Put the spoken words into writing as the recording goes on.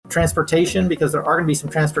transportation, because there are going to be some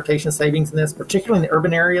transportation savings in this, particularly in the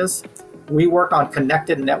urban areas. We work on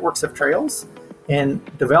connected networks of trails and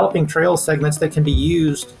developing trail segments that can be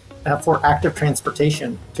used for active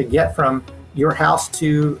transportation to get from your house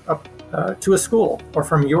to a school, or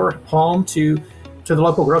from your home to the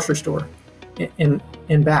local grocery store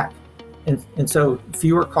and back. And so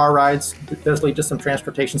fewer car rides does lead to some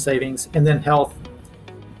transportation savings, and then health,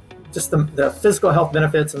 just the physical health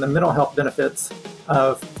benefits and the mental health benefits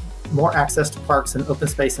of more access to parks and open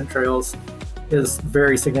space and trails is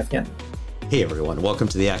very significant. Hey everyone, welcome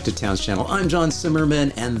to the Active Towns channel. I'm John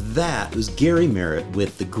Simmerman, and that was Gary Merritt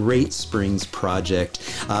with the Great Springs Project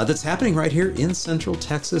that's happening right here in Central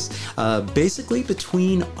Texas, basically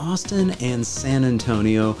between Austin and San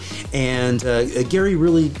Antonio. And Gary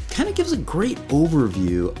really kind of gives a great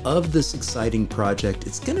overview of this exciting project.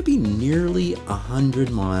 It's going to be nearly 100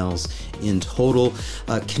 miles in total,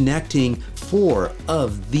 connecting 4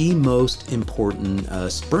 of the most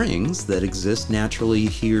important springs that exist naturally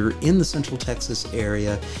here in the Central Texas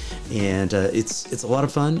area. And it's a lot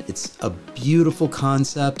of fun. It's a beautiful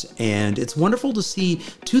concept, and it's wonderful to see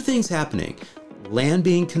 2 things happening: land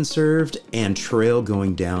being conserved and trail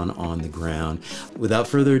going down on the ground. Without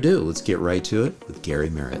further ado, let's get right to it with Gary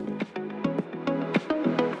Merritt.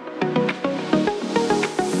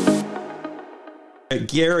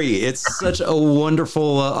 Gary, it's such a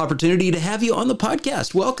wonderful opportunity to have you on the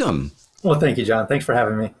podcast. Welcome. Well, thank you, John. Thanks for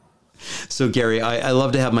having me. So, Gary, I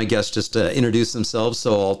love to have my guests just introduce themselves,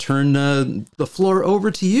 so I'll turn the floor over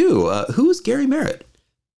to you. Who is Gary Merritt?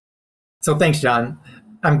 So thanks, John.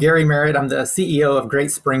 I'm Gary Merritt. I'm the CEO of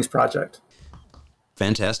Great Springs Project.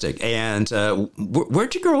 Fantastic. And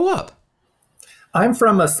where'd you grow up? I'm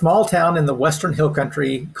from a small town in the Western Hill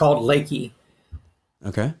Country called Leakey.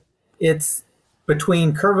 Okay. It's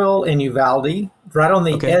between Kerrville and Uvalde, right on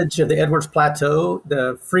the edge of the Edwards Plateau.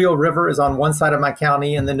 The Frio River is on one side of my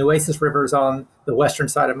county, and the Nueces River is on the western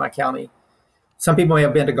side of my county. Some people may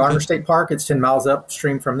have been to Garner State Park. It's 10 miles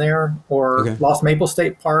upstream from there, or Lost Maple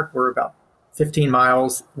State Park. We're about 15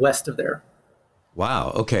 miles west of there.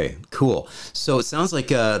 Wow. Okay, cool. So it sounds like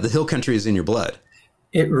the Hill Country is in your blood.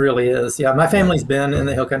 It really is. Yeah, my family's been in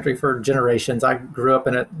the Hill Country for generations. I grew up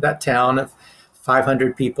in that town of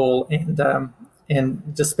 500 people, and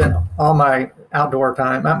just spent all my outdoor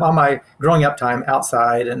time, all my growing up time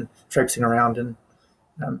outside and traipsing around, and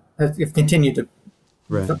have continued to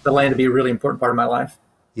the land to be a really important part of my life.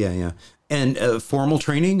 Yeah. And formal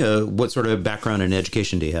training, what sort of background and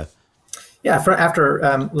education do you have? Yeah, after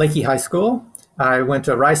Leakey High School, I went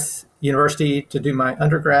to Rice University to do my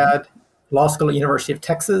undergrad, law school at University of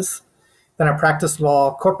Texas. Then I practiced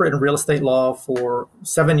law, corporate and real estate law, for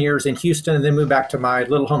 7 years in Houston, and then moved back to my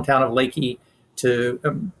little hometown of Leakey to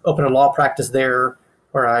open a law practice there,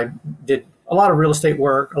 where I did a lot of real estate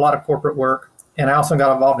work, a lot of corporate work. And I also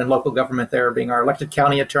got involved in local government there, being our elected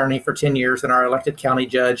county attorney for 10 years and our elected county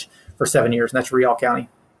judge for 7 years, and that's Real County.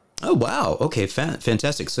 Oh, wow. Okay,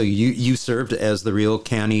 fantastic. So you served as the Real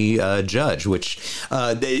County judge, which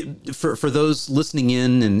for those listening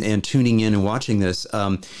in and tuning in and watching this,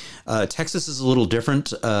 Texas is a little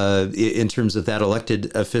different in terms of that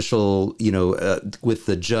elected official, with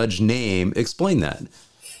the judge name. Explain that.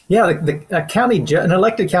 Yeah, an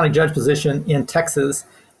elected county judge position in Texas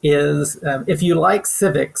is, if you like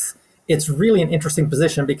civics, it's really an interesting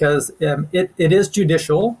position because it is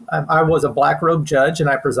judicial. I was a black robe judge, and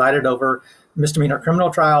I presided over misdemeanor criminal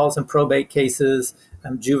trials and probate cases,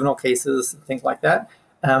 juvenile cases, things like that.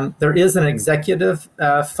 There is an executive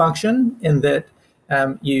function in that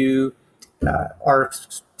you are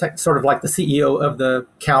sort of like the CEO of the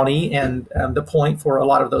county and the point for a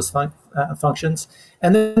lot of those functions.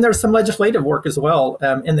 And then there's some legislative work as well,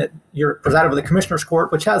 in that you're presided over the Commissioner's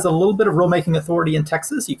Court, which has a little bit of rulemaking authority in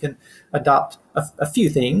Texas. You can adopt a few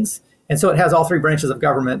things. And so it has all 3 branches of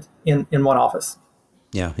government in one office.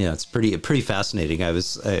 Yeah, it's pretty fascinating. I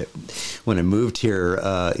was when I moved here,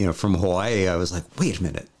 from Hawaii, I was like, wait a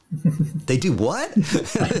minute. They do what?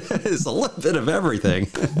 It's a little bit of everything.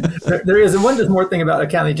 There is. And one just more thing about a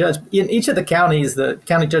county judge. In each of the counties, the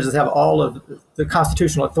county judges have all of the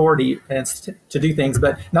constitutional authority to do things,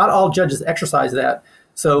 but not all judges exercise that.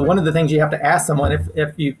 So one of the things you have to ask someone,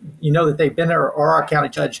 if you know that they've been there or are a county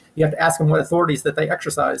judge, you have to ask them what authorities that they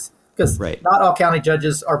exercise. Because not all county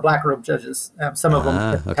judges are black robe judges. Some of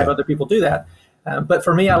them have other people do that. But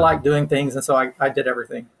for me, I like doing things, and so I did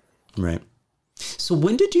everything. Right. So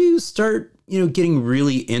when did you start, getting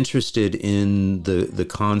really interested in the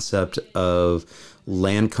concept of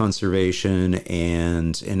land conservation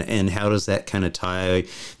and how does that kind of tie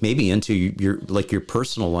maybe into your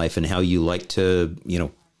personal life and how you like to,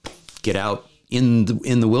 get out in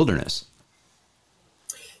the wilderness.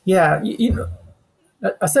 Yeah,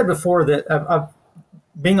 I said before that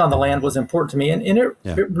being on the land was important to me, and it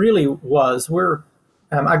really was.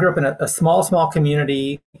 I grew up in a small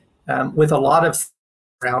community with a lot of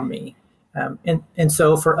around me, and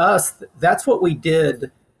so for us, that's what we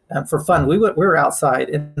did for fun. We were outside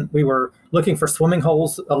and we were looking for swimming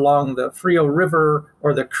holes along the Frio River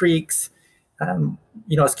or the creeks.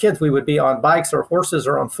 As kids, we would be on bikes or horses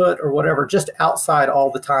or on foot or whatever, just outside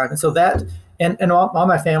all the time. And so that, and all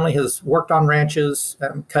my family has worked on ranches,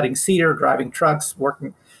 cutting cedar, driving trucks,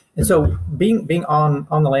 working. And so being on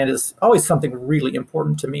the land is always something really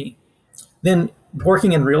important to me. Then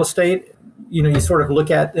working in real estate, you sort of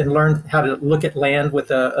look at and learn how to look at land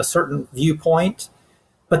with a certain viewpoint.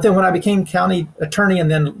 But then when I became county attorney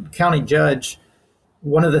and then county judge,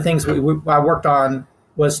 one of the things I worked on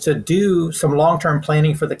was to do some long-term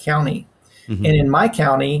planning for the county. Mm-hmm. And in my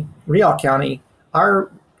county, Riall County,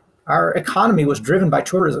 our economy was driven by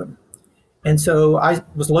tourism. And so I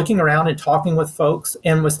was looking around and talking with folks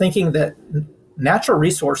and was thinking that natural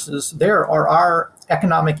resources there are our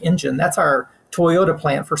economic engine. That's our Toyota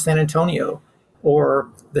plant for San Antonio, or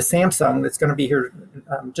the Samsung that's going to be here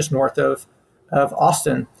just north of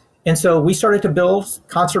Austin. And so we started to build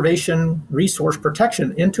conservation resource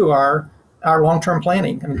protection into our long-term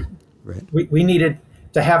planning. I mean, right. We needed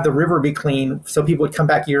to have the river be clean so people would come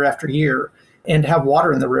back year after year, and have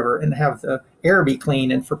water in the river, and have the air be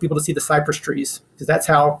clean, and for people to see the cypress trees, because that's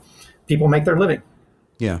how people make their living.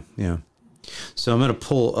 Yeah. So I'm going to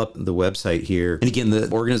pull up the website here. And again,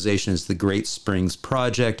 the organization is the Great Springs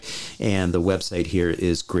Project, and the website here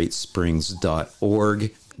is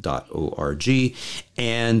greatsprings.org.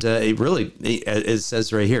 And it really, it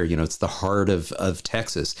says right here, it's the heart of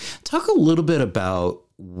Texas. Talk a little bit about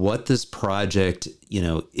what this project,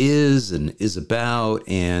 is about,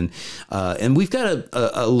 and we've got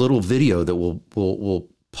a little video that we'll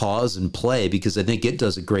pause and play, because I think it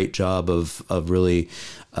does a great job of really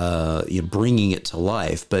bringing it to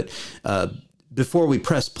life. But before we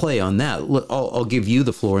press play on that, I'll give you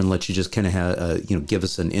the floor and let you just kind of give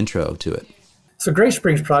us an intro to it. So Great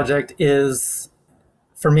Springs Project is,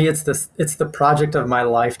 for me, it's the project of my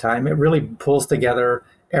lifetime. It really pulls together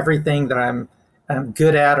everything that I'm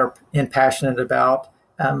good at and passionate about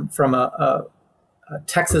from a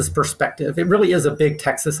Texas perspective. It really is a big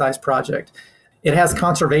Texas-sized project. It has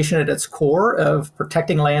conservation at its core of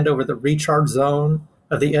protecting land over the recharge zone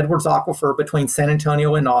of the Edwards Aquifer between San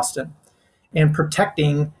Antonio and Austin, and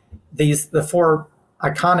protecting the four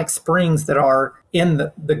iconic springs that are in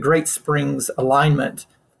the Great Springs alignment.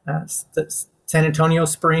 The San Antonio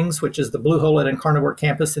Springs, which is the Blue Hole at Incarnate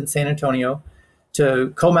campus in San Antonio,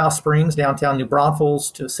 to Comal Springs, downtown New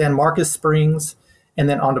Braunfels, to San Marcos Springs, and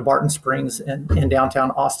then on to Barton Springs in downtown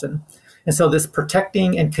Austin. And so this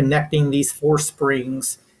protecting and connecting these four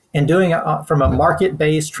springs and doing it from a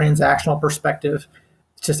market-based transactional perspective,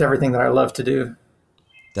 it's just everything that I love to do.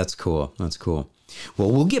 That's cool.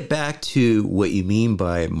 Well, we'll get back to what you mean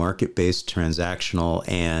by market-based transactional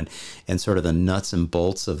and sort of the nuts and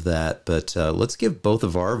bolts of that. But let's give both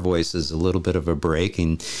of our voices a little bit of a break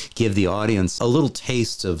and give the audience a little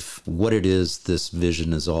taste of what it is this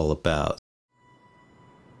vision is all about.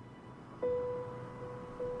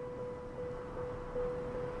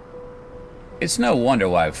 It's no wonder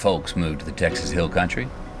why folks moved to the Texas Hill Country.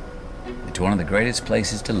 It's one of the greatest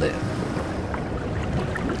places to live.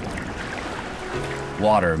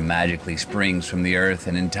 Water magically springs from the earth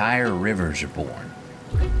and entire rivers are born.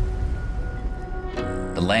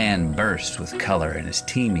 The land bursts with color and is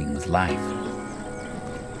teeming with life.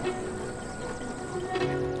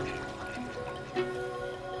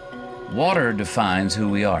 Water defines who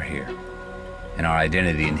we are here, and our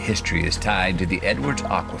identity and history is tied to the Edwards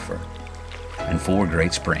Aquifer and four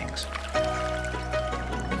Great Springs.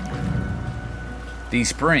 These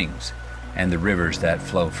springs and the rivers that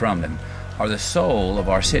flow from them are the soul of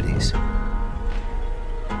our cities.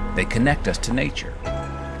 They connect us to nature,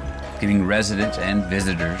 giving residents and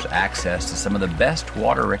visitors access to some of the best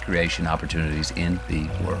water recreation opportunities in the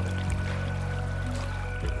world.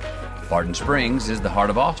 Barton Springs is the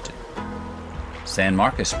heart of Austin. San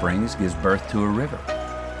Marcos Springs gives birth to a river.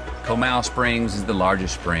 Comal Springs is the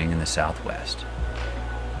largest spring in the Southwest.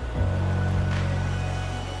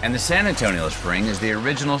 And the San Antonio Spring is the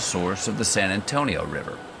original source of the San Antonio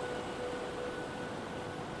River.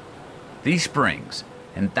 These springs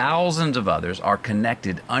and thousands of others are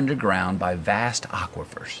connected underground by vast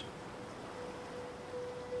aquifers.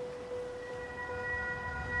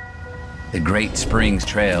 The Great Springs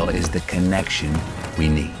Trail is the connection we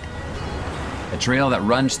need. A trail that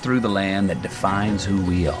runs through the land that defines who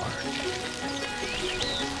we are.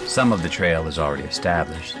 Some of the trail is already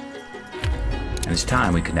established, and it's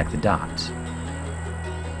time we connect the dots.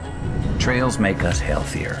 Trails make us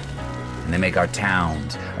healthier, and they make our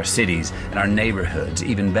towns, our cities, and our neighborhoods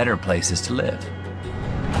even better places to live.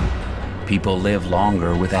 People live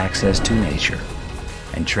longer with access to nature,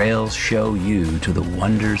 and trails show you to the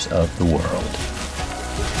wonders of the world.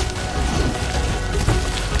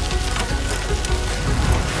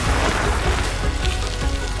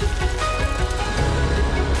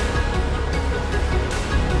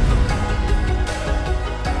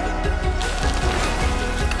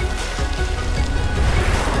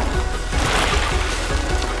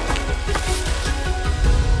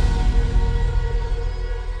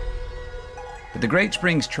 The Great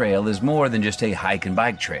Springs Trail is more than just a hike and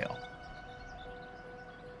bike trail.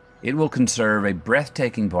 It will conserve a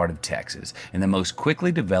breathtaking part of Texas in the most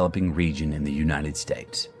quickly developing region in the United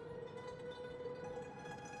States.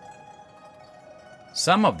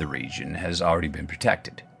 Some of the region has already been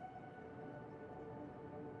protected.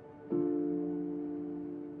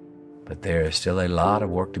 But there is still a lot of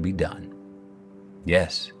work to be done.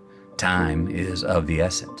 Yes, time is of the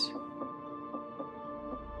essence.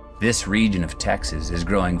 This region of Texas is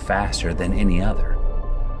growing faster than any other.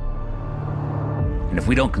 And if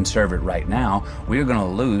we don't conserve it right now, we are going to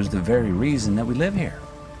lose the very reason that we live here.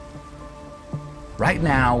 Right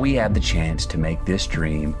now, we have the chance to make this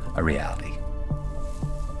dream a reality.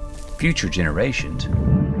 Future generations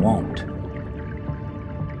won't.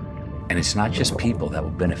 And it's not just people that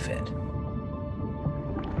will benefit.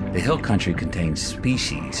 The hill country contains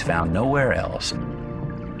species found nowhere else,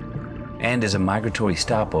 and is a migratory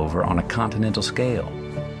stopover on a continental scale.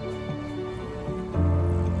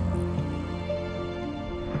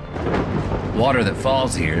 Water that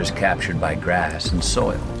falls here is captured by grass and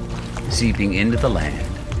soil, seeping into the land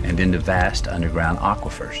and into vast underground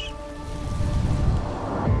aquifers.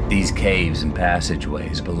 These caves and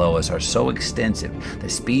passageways below us are so extensive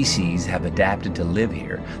that species have adapted to live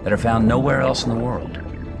here that are found nowhere else in the world.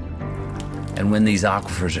 And when these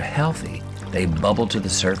aquifers are healthy, they bubble to the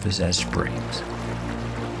surface as springs.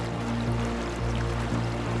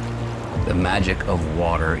 The magic of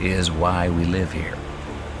water is why we live here.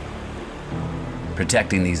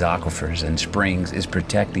 Protecting these aquifers and springs is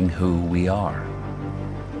protecting who we are.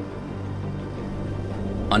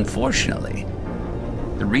 Unfortunately,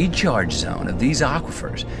 the recharge zone of these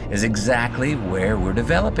aquifers is exactly where we're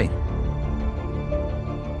developing.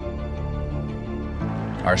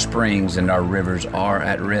 Our springs and our rivers are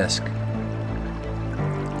at risk.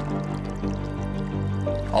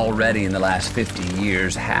 Already in the last 50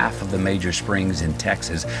 years, half of the major springs in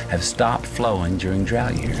Texas have stopped flowing during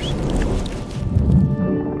drought years.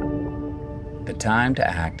 The time to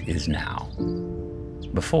act is now,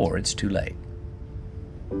 before it's too late.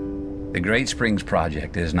 The Great Springs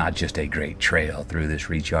Project is not just a great trail through this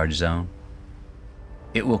recharge zone.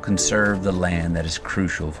 It will conserve the land that is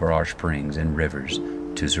crucial for our springs and rivers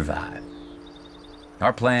to survive.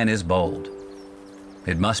 Our plan is bold.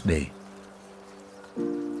 It must be.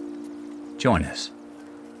 Join us.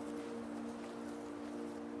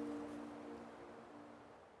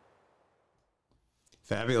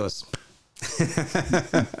 Fabulous.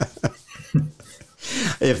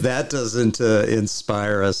 If that doesn't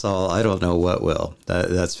inspire us all, I don't know what will.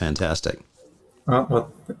 That's fantastic.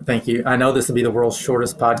 Well, thank you. I know this will be the world's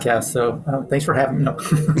shortest podcast, so thanks for having me. No,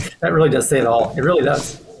 that really does say it all. It really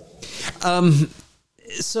does.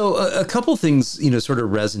 So a couple things, sort of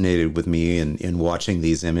resonated with me in watching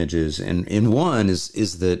these images. And one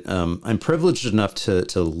is that I'm privileged enough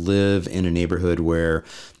to live in a neighborhood where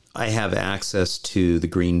I have access to the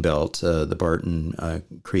Greenbelt, the Barton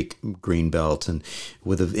Creek Greenbelt, and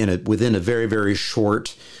within a very, very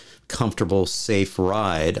short, comfortable, safe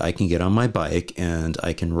ride, I can get on my bike and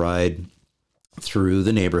I can ride through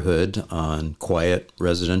the neighborhood on quiet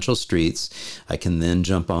residential streets. I can then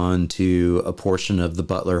jump on to a portion of the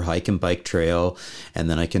Butler Hike and Bike Trail, and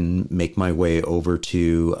then I can make my way over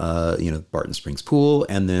to Barton Springs Pool,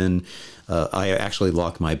 and then I actually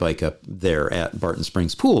lock my bike up there at Barton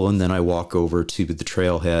Springs Pool, and then I walk over to the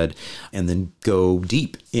trailhead and then go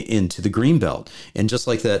deep into the Greenbelt. And just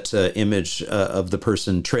like that image of the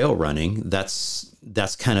person trail running,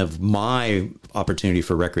 that's kind of my opportunity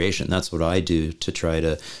for recreation. That's what I do to try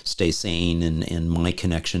to stay sane, and my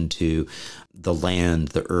connection to the land,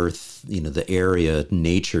 the earth, the area,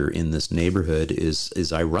 nature in this neighborhood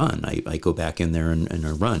is I run. I go back in there and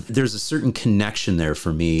I run. There's a certain connection there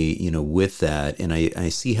for me, with that, and I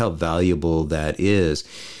see how valuable that is.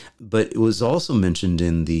 But it was also mentioned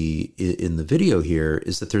in the video here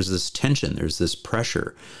is that there's this tension, there's this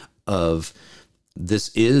pressure of this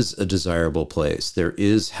is a desirable place. There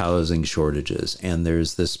is housing shortages, and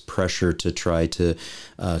there's this pressure to try to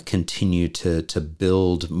continue to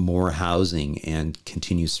build more housing and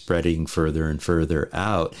continue spreading further and further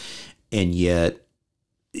out. And yet,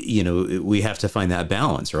 we have to find that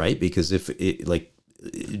balance, right? Because if it, like,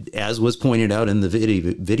 as was pointed out in the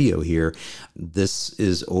video here, this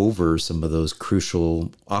is over some of those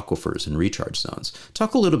crucial aquifers and recharge zones.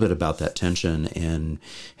 Talk a little bit about that tension and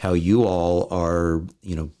how you all are,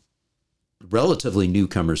 relatively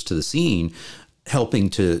newcomers to the scene, helping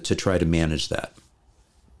to try to manage that.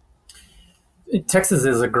 Texas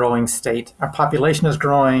is a growing state. Our population is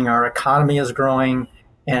growing. Our economy is growing.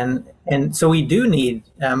 And so we do need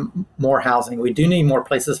more housing. We do need more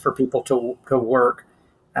places for people to work.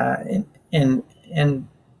 And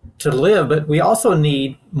to live, but we also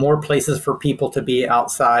need more places for people to be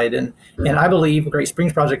outside. And I believe Great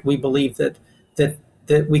Springs Project, we believe that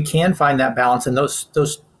we can find that balance, and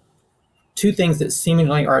those two things that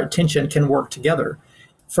seemingly are at tension can work together.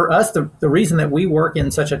 For us, the reason that we work in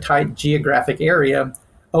such a tight geographic area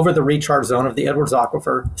over the recharge zone of the Edwards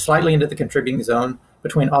Aquifer, slightly into the contributing zone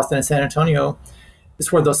between Austin and San Antonio, is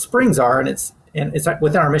where those springs are, and it's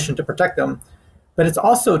within our mission to protect them. But it's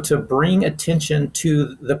also to bring attention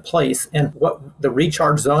to the place and what the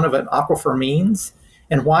recharge zone of an aquifer means,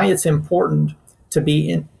 and why it's important to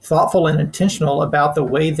be thoughtful and intentional about the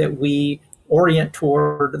way that we orient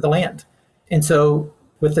toward the land. And so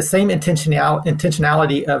with the same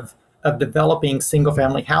intentionality of developing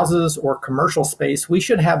single-family houses or commercial space, we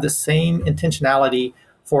should have the same intentionality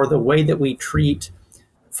for the way that we treat,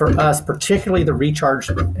 for us, particularly the recharge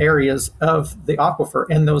areas of the aquifer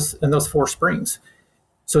and those four springs.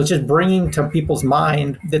 So it's just bringing to people's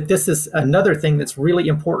mind that this is another thing that's really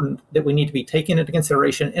important that we need to be taking into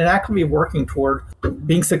consideration and actively working toward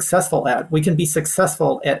being successful at. We can be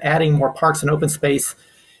successful at adding more parks and open space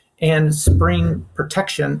and spring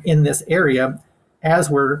protection in this area as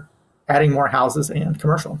we're adding more houses and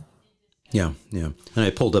commercial. Yeah. And I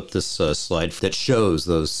pulled up this slide that shows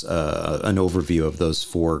those an overview of those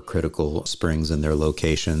four critical springs and their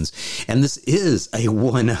locations. And this is a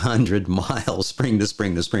 100-mile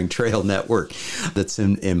spring-to-spring trail network that's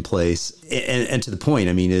in place. And to the point,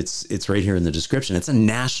 I mean, it's right here in the description. It's a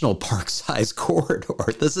national park-sized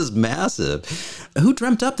corridor. This is massive. Who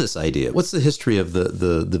dreamt up this idea? What's the history of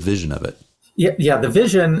the vision of it? Yeah. The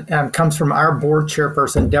vision comes from our board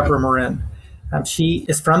chairperson, Deborah Marin. She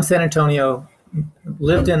is from San Antonio,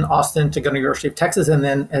 lived in Austin to go to the University of Texas, and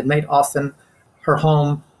then had made Austin her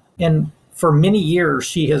home. And for many years,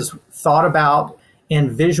 she has thought about and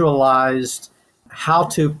visualized how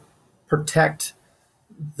to protect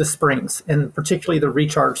the springs, and particularly the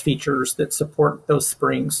recharge features that support those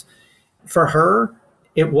springs. For her,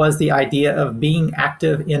 it was the idea of being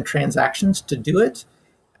active in transactions to do it.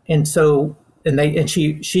 And so,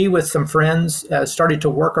 she with some friends started to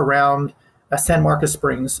work around San Marcos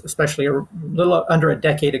Springs, especially a little under a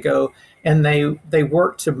decade ago, and they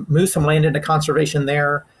worked to move some land into conservation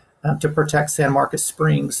there to protect San Marcos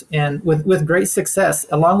Springs, and with great success,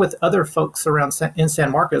 along with other folks around in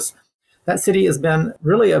San Marcos. That city has been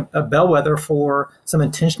really a bellwether for some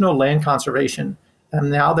intentional land conservation,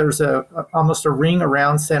 and now there's almost a ring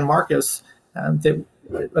around San Marcos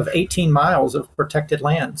of 18 miles of protected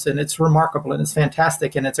lands, and it's remarkable and it's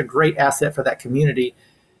fantastic, and it's a great asset for that community.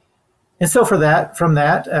 And so from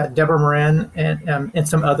that, Deborah Marin and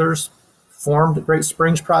some others formed the Great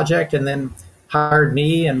Springs Project, and then hired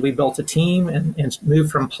me, and we built a team and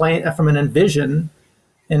moved from an envision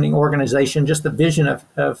in the organization, just the vision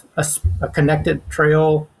of a connected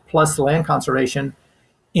trail plus land conservation,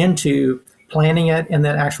 into planning it and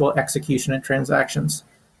then actual execution and transactions.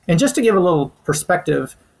 And just to give a little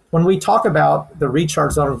perspective, when we talk about the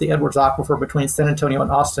recharge zone of the Edwards Aquifer between San Antonio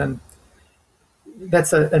and Austin,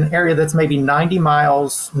 that's an area that's maybe 90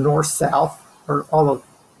 miles north-south, or all of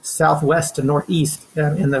southwest to northeast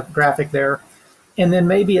in the graphic there. And then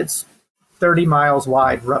maybe it's 30 miles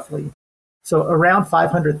wide, roughly. So around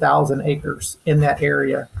 500,000 acres in that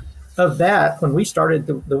area. Of that, when we started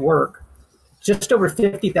the work, just over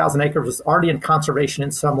 50,000 acres was already in conservation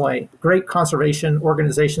in some way. Great conservation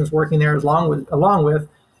organizations working there along with,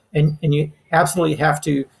 and you absolutely have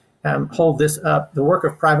to hold this up. The work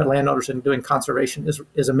of private landowners in doing conservation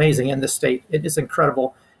is amazing in this state. It is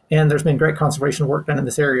incredible. And there's been great conservation work done in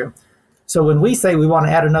this area. So when we say we want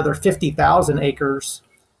to add another 50,000 acres,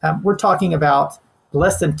 we're talking about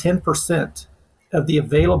less than 10% of the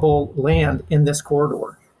available land in this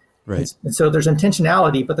corridor. Right. And so there's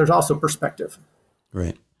intentionality, but there's also perspective.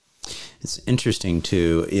 Right. It's interesting,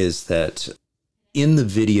 too, is that In the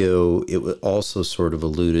video, it also sort of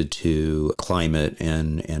alluded to climate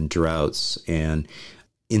and droughts. And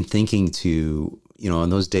in thinking to, on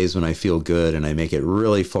those days when I feel good and I make it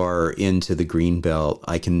really far into the green belt,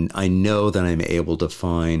 I know that I'm able to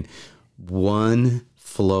find one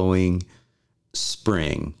flowing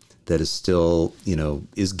spring that is still,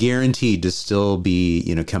 is guaranteed to still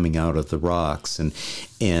be, coming out of the rocks. And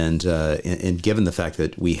given the fact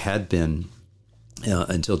that we had been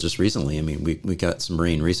until just recently. I mean, we got some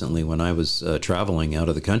rain recently when I was traveling out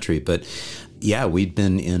of the country, but yeah, we'd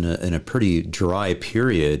been in a pretty dry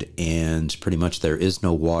period, and pretty much there is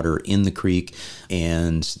no water in the creek,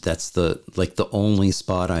 and that's the only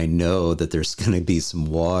spot I know that there's going to be some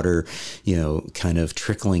water, kind of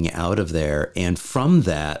trickling out of there. And from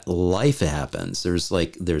that, life happens.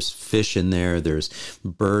 There's fish in there. There's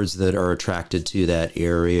birds that are attracted to that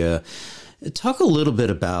area. Talk a little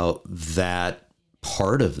bit about that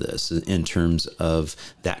part of this in terms of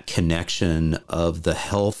that connection of the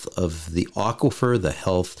health of the aquifer, the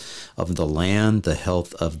health of the land, the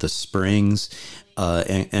health of the springs,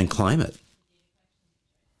 and climate.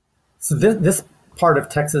 So this part of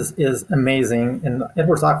Texas is amazing, and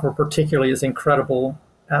Edwards Aquifer particularly is incredible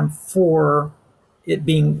for it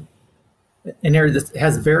being an area that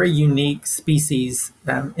has very unique species,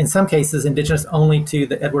 in some cases indigenous only to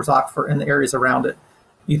the Edwards Aquifer and the areas around it.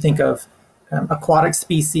 You think of aquatic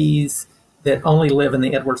species that only live in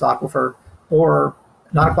the Edwards Aquifer, or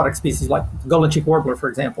non-aquatic species like the golden cheek warbler, for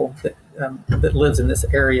example, that lives in this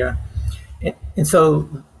area. And so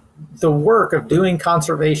the work of doing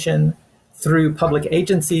conservation through public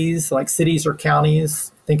agencies like cities or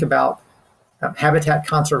counties, think about habitat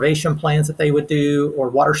conservation plans that they would do, or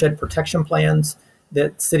watershed protection plans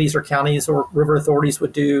that cities or counties or river authorities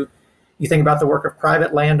would do. You think about the work of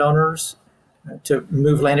private landowners to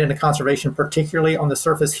move land into conservation, particularly on the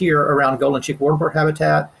surface here around golden cheek warbler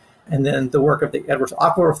habitat, and then the work of the Edwards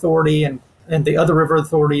Aquifer Authority and the other river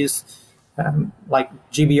authorities like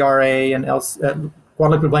GBRA and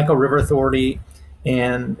Guadalupe Blanco River Authority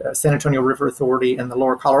and San Antonio River Authority and the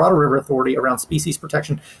Lower Colorado River Authority around species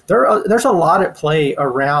protection. There's a lot at play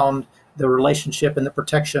around the relationship and the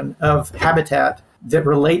protection of habitat that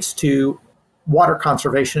relates to water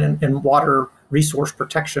conservation and water resource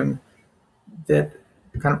protection that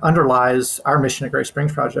kind of underlies our mission at Gray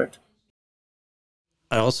Springs Project.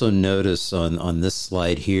 I also notice on this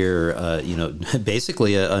slide here,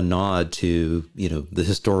 basically a nod to, the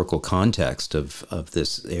historical context of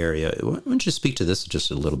this area. Why don't you speak to this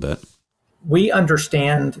just a little bit? We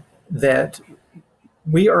understand that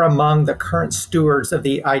we are among the current stewards of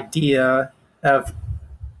the idea of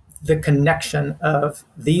the connection of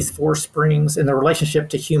these four springs and the relationship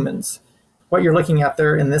to humans. What you're looking at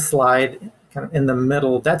there in this slide, kind of in the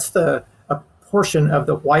middle, that's a portion of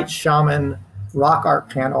the White Shaman rock art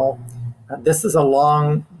panel. This is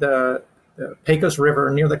along the Pecos River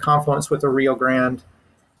near the confluence with the Rio Grande,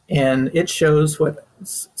 and it shows what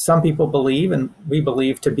some people believe and we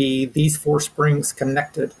believe to be these four springs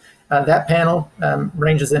connected. That panel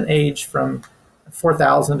ranges in age from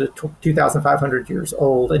 4,000 to 2,500 years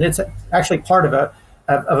old, and it's actually part of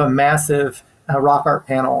a massive rock art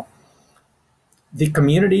panel. The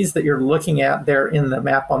communities that you're looking at there in the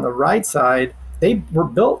map on the right side, they were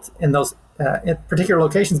built in those in particular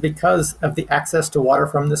locations because of the access to water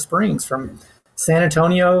from the springs. From San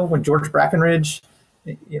Antonio, when George Brackenridge,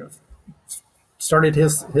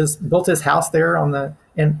 built his house there on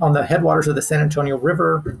the headwaters of the San Antonio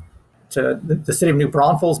River, to the city of New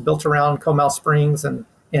Braunfels built around Comal Springs, and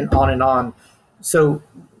on and on. So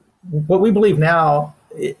what we believe now,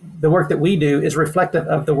 the work that we do is reflective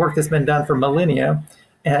of the work that's been done for millennia,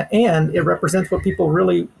 and it represents what people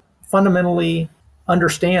really fundamentally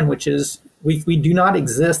understand, which is we do not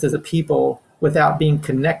exist as a people without being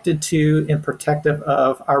connected to and protective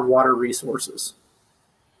of our water resources.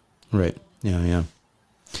 Right. Yeah.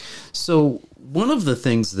 So one of the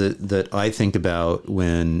things that I think about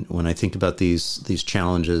when I think about these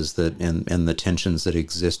challenges and the tensions that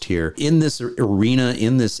exist here in this arena,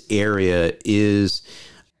 in this area, is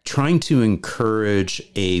trying to encourage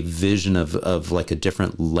a vision of like a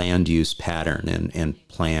different land use pattern and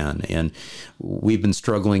plan. And we've been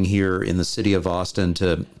struggling here in the city of Austin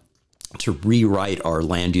to rewrite our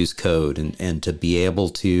land use code and to be able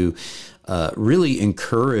to really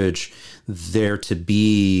encourage there to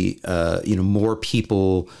be more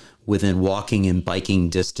people within walking and biking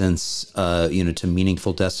distance, to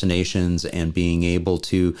meaningful destinations, and being able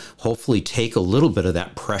to hopefully take a little bit of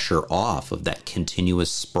that pressure off of that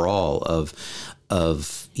continuous sprawl of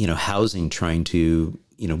housing, trying to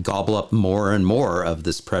gobble up more and more of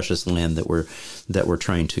this precious land that we're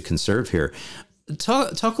trying to conserve here.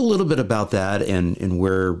 Talk a little bit about that and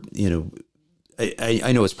where,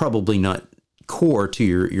 I know it's probably not core to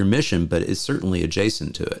your mission, but it's certainly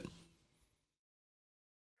adjacent to it.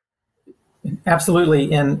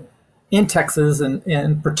 Absolutely. In Texas,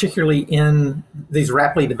 and particularly in these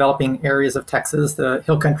rapidly developing areas of Texas, the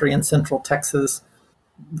Hill Country and Central Texas,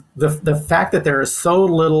 the fact that there is so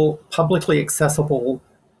little publicly accessible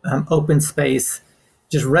open space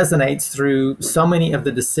just resonates through so many of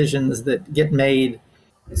the decisions that get made.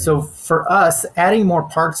 So for us, adding more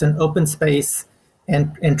parks and open space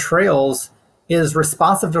and trails is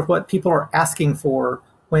responsive to what people are asking for.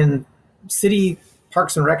 When city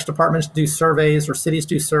Parks and Recs departments do surveys, or cities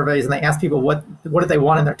do surveys, and they ask people what do they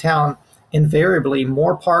want in their town, invariably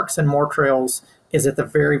more parks and more trails is at the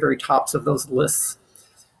very, very tops of those lists.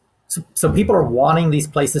 So people are wanting these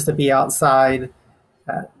places to be outside.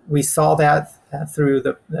 We saw that through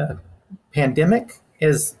the pandemic,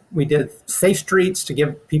 as we did safe streets to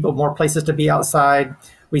give people more places to be outside.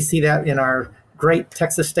 We see that in our great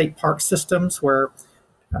Texas state park systems, where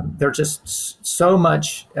there's just so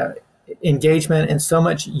much engagement and so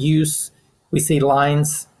much use. We see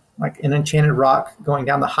lines like in Enchanted Rock going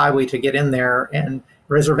down the highway to get in there, and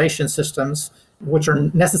reservation systems, which are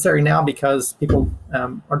necessary now because people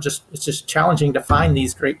it's just challenging to find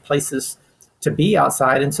these great places to be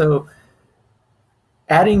outside. And so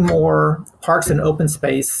adding more parks and open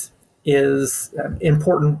space is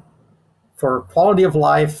important for quality of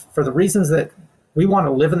life, for the reasons that we want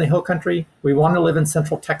to live in the Hill Country. We want to live in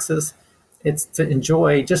Central Texas. It's to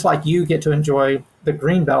enjoy, just like you get to enjoy the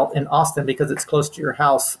Greenbelt in Austin because it's close to your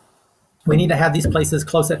house. We need to have these places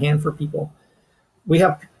close at hand for people. We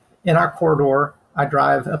have in our corridor, I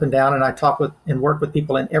drive up and down and I talk with and work with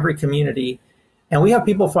people in every community. And we have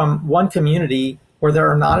people from one community where there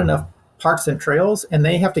are not enough parks and trails, and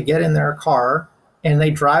they have to get in their car and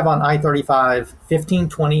they drive on I-35 15,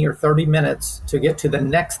 20, or 30 minutes to get to the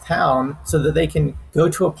next town so that they can go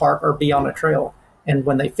to a park or be on a trail. And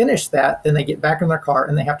when they finish that, then they get back in their car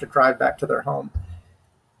and they have to drive back to their home.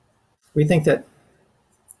 We think that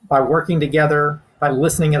by working together, by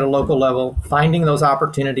listening at a local level, finding those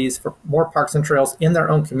opportunities for more parks and trails in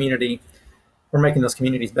their own community, we're making those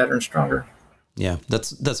communities better and stronger. Yeah,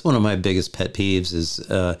 that's one of my biggest pet peeves is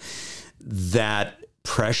that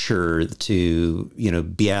pressure to,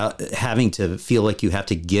 be out, having to feel like you have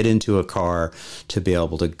to get into a car to be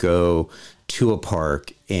able to go to a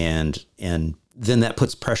park, and then that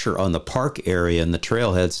puts pressure on the park area and the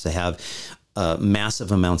trailheads to have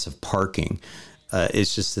massive amounts of parking.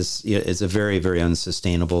 It's just this, it's a very, very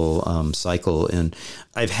unsustainable cycle. And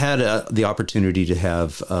I've had the opportunity to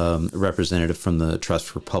have a representative from the Trust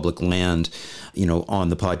for Public Land, on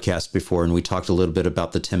the podcast before. And we talked a little bit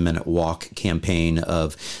about the 10-minute walk campaign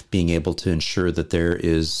of being able to ensure that there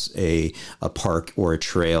is a park or a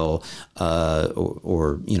trail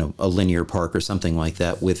or a linear park or something like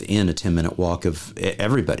that within a 10-minute walk of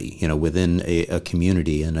everybody, within a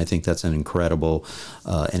community. And I think that's an incredible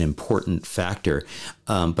and important factor.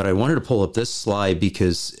 But I wanted to pull up this slide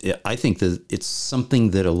because I think that it's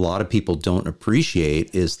something that a lot of people don't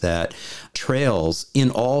appreciate, is that trails in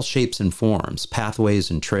all shapes and forms, pathways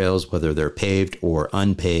and trails, whether they're paved or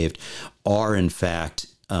unpaved, are in fact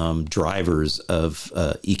drivers of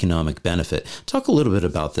economic benefit. Talk a little bit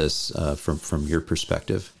about this from your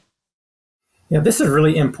perspective. Yeah, this is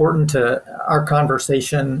really important to our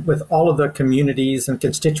conversation with all of the communities and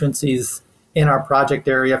constituencies in our project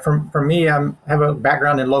area. For me, I have a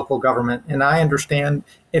background in local government, and I understand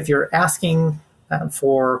if you're asking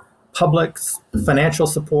for public financial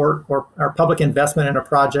support or public investment in a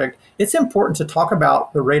project, it's important to talk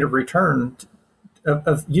about the rate of return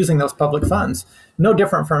of using those public funds. No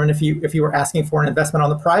different from if you were asking for an investment on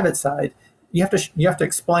the private side, you have to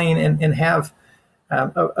explain and have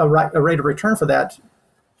a rate of return for that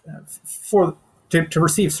to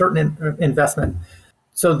receive certain investment.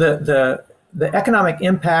 So the economic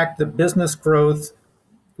impact, the business growth,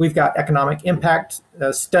 we've got economic impact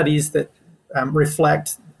studies that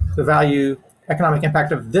reflect the economic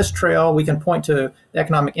impact of this trail. We can point to the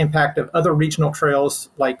economic impact of other regional trails,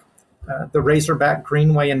 like the Razorback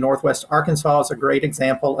Greenway in Northwest Arkansas is a great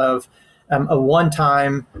example of a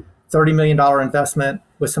one-time $30 million investment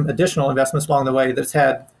with some additional investments along the way that's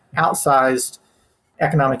had outsized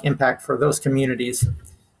economic impact for those communities.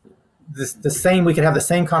 We could have the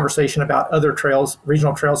same conversation about other trails,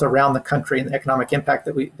 regional trails around the country, and the economic impact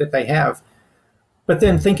that they have. But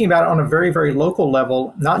then thinking about it on a very, very local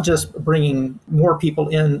level, not just bringing more people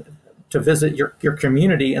in to visit your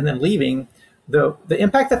community and then leaving, the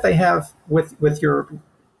impact that they have with your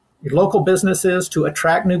local businesses, to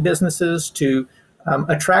attract new businesses, to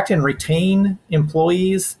attract and retain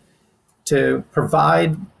employees, to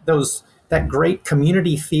provide that great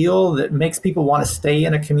community feel that makes people want to stay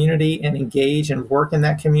in a community and engage and work in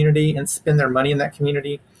that community and spend their money in that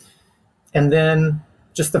community. And then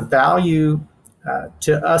just the value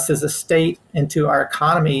to us as a state and to our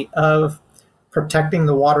economy of protecting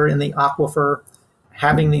the water in the aquifer,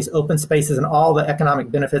 having these open spaces and all the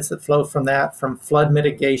economic benefits that flow from that, from flood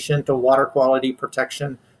mitigation to water quality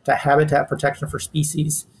protection to habitat protection for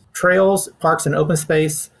species. Trails, parks, and open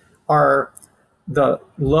space are the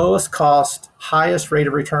lowest cost, highest rate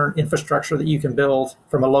of return infrastructure that you can build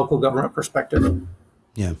from a local government perspective.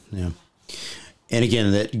 Yeah, yeah. And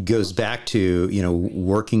again, that goes back to,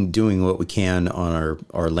 doing what we can on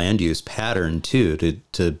our land use pattern too,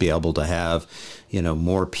 to be able to have,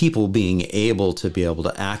 more people being able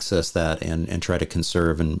to access that and try to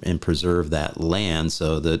conserve and preserve that land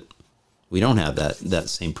so that we don't have that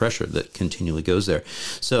same pressure that continually goes there.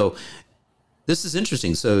 So this is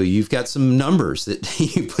interesting. So you've got some numbers that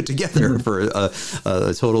you put together for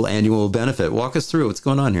a total annual benefit. Walk us through what's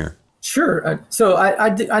going on here. Sure. So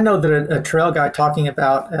I know that a trail guy talking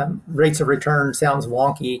about rates of return sounds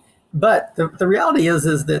wonky, but the reality is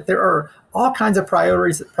that there are all kinds of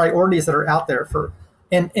priorities that are out there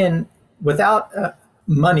and without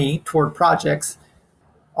money toward projects,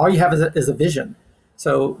 all you have is a vision.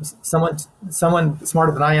 So someone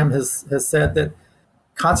smarter than I am has said that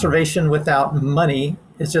conservation without money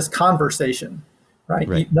is just conversation,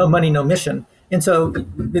 right? No money, no mission. And so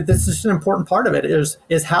this is an important part of it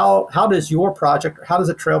is how does your project, how does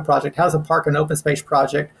a trail project, how does a park and open space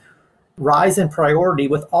project rise in priority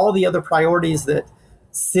with all the other priorities that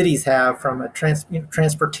cities have, from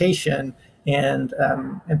transportation and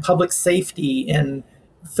public safety and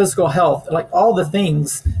physical health, like all the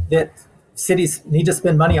things that cities need to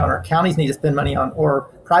spend money on, or counties need to spend money on, or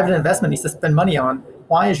private investment needs to spend money on.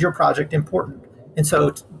 Why is your project important? And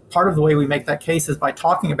so part of the way we make that case is by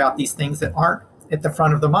talking about these things that aren't at the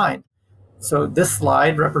front of the mind. So this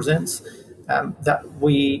slide represents that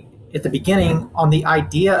we, at the beginning, on the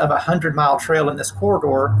idea of a 100-mile trail in this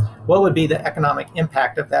corridor, what would be the economic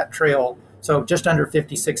impact of that trail? So just under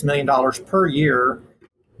 $56 million per year,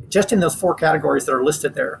 just in those four categories that are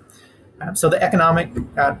listed there. So the economic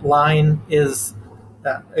line is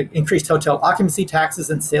increased hotel occupancy taxes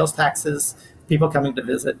and sales taxes, people coming to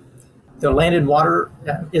visit. The land and water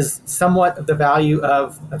is somewhat of the value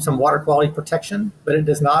of some water quality protection, but it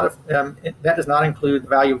does not. That does not include the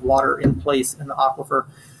value of water in place in the aquifer.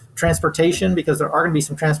 Transportation, because there are going to be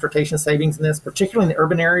some transportation savings in this, particularly in the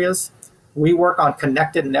urban areas. We work on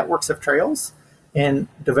connected networks of trails and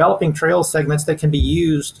developing trail segments that can be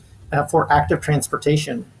used for active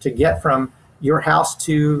transportation to get from your house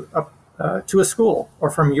to a school,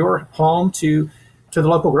 or from your home to the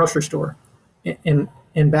local grocery store and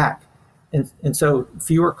back. And so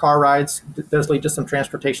fewer car rides does lead to some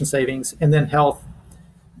transportation savings. And then health,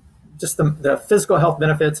 just the physical health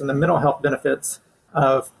benefits and the mental health benefits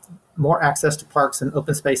of more access to parks and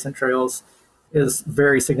open space and trails is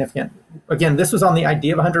very significant. Again, this was on the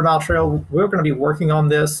idea of a 100-mile trail. We're going to be working on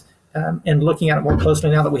this and looking at it more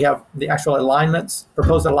closely now that we have the actual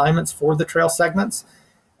proposed alignments for the trail segments.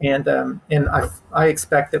 And I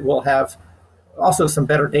expect that we'll have also some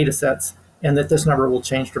better data sets, and that this number will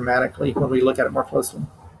change dramatically when we look at it more closely.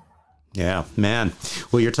 Yeah, man.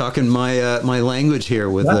 Well, you're talking my language here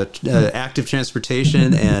with active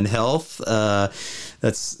transportation and health.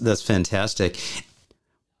 That's fantastic.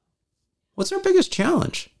 What's our biggest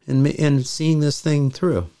challenge in seeing this thing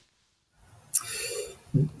through?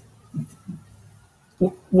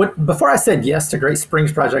 Before I said yes to Great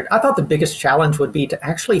Springs Project, I thought the biggest challenge would be to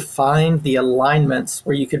actually find the alignments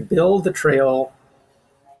where you could build the trail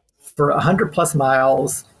for 100 plus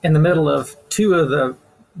miles in the middle of two of the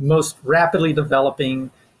most rapidly developing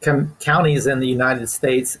counties in the United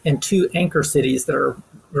States and two anchor cities that are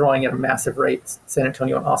growing at a massive rate, San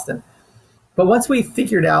Antonio and Austin. But once we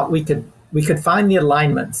figured out we could find the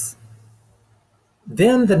alignments,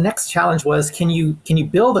 then the next challenge was, can you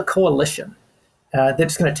build a coalition that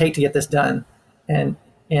it's going to take to get this done? And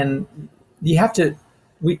you have to,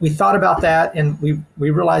 we thought about that, and we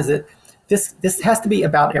realized that this has to be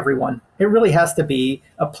about everyone. It really has to be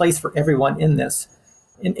a place for everyone in this.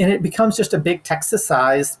 And it becomes just a big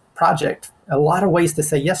Texas-sized project, a lot of ways to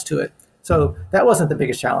say yes to it. So that wasn't the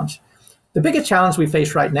biggest challenge. The biggest challenge we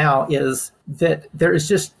face right now is that there is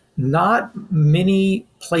just not many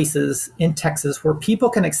places in Texas where people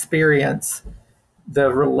can experience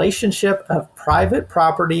the relationship of private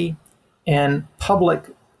property and public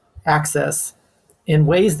access in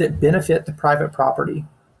ways that benefit the private property.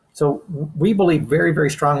 So we believe very, very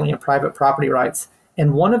strongly in private property rights.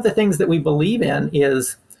 And one of the things that we believe in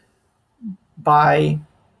is by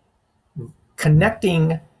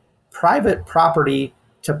connecting private property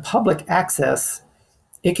to public access,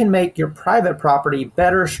 it can make your private property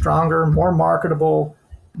better, stronger, more marketable,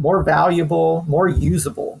 more valuable, more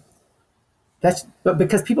usable. But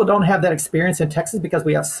because people don't have that experience in Texas, because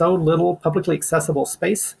we have so little publicly accessible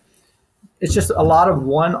space, it's just a lot of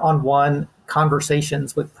one-on-one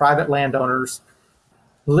conversations with private landowners,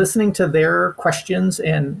 listening to their questions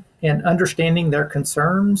and understanding their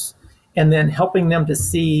concerns, and then helping them to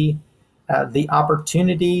see the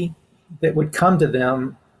opportunity that would come to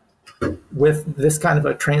them with this kind of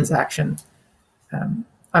a transaction.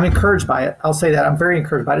 I'm encouraged by it. I'll say that. I'm very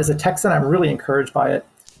encouraged by it. As a Texan, I'm really encouraged by it.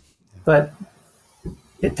 But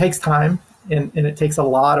it takes time, and it takes a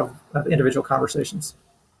lot of individual conversations.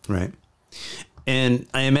 Right. And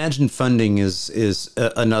I imagine funding is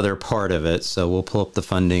another part of it. So we'll pull up the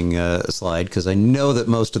funding slide, because I know that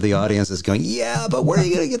most of the audience is going, yeah, but where are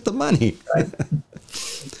you going to get the money? Right.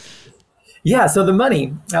 Yeah, so the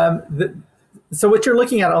money. So what you're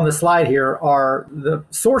looking at on the slide here are the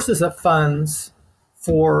sources of funds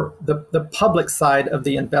for the public side of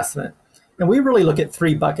the investment. And we really look at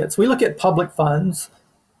three buckets. We look at public funds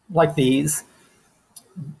like these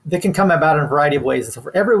that can come about in a variety of ways. So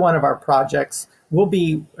for every one of our projects, we'll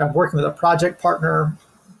be working with a project partner,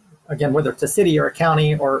 again, whether it's a city or a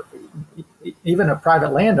county or even a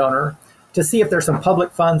private landowner, to see if there's some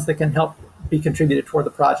public funds that can help be contributed toward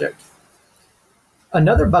the project.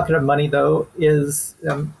 Another bucket of money, though, is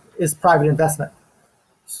private investment.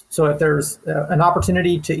 So if there's an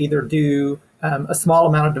opportunity to either do a small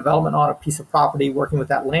amount of development on a piece of property, working with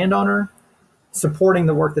that landowner, supporting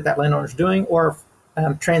the work that landowner is doing, or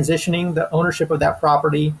transitioning the ownership of that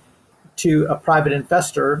property to a private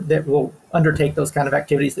investor that will undertake those kind of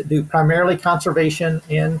activities that do primarily conservation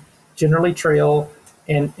and generally trail,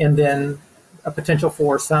 and then a potential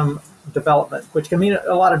for some development, which can mean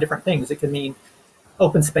a lot of different things. It can mean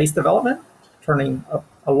open space development, turning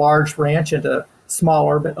a large ranch into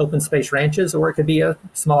smaller but open space ranches, or it could be a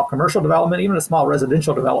small commercial development, even a small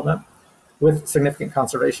residential development with significant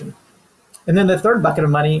conservation. And then the third bucket of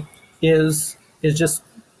money is just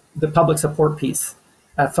the public support piece,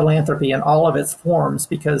 philanthropy in all of its forms,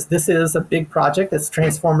 because this is a big project that's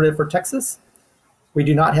transformative for Texas. We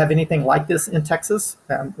do not have anything like this in Texas,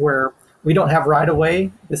 where we don't have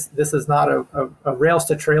right-of-way. This is not a rails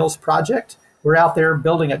to trails project. We're out there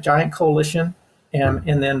building a giant coalition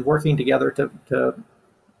and then working together to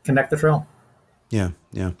connect the trail. Yeah,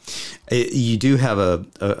 yeah. You do have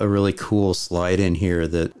a really cool slide in here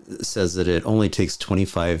that says that it only takes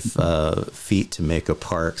 25 feet to make a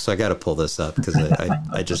park. So I got to pull this up, because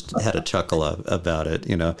I just had a chuckle about it.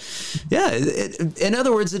 You know, yeah. In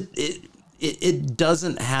other words, it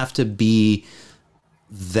doesn't have to be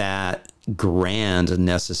that grand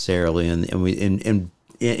necessarily, and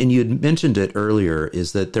you had mentioned it earlier,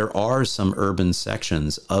 is that there are some urban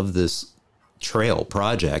sections of this trail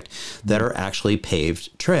project that are actually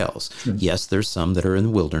paved trails. Mm-hmm. Yes, there's some that are in the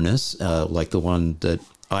wilderness, like the one that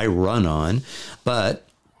I run on, but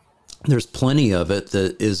there's plenty of it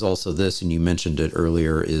that is also this, and you mentioned it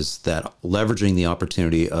earlier, is that leveraging the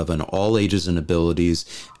opportunity of an all ages and abilities,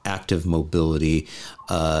 active mobility,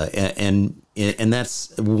 and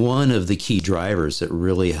that's one of the key drivers that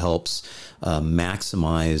really helps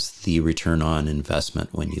maximize the return on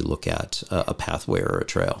investment when you look at a pathway or a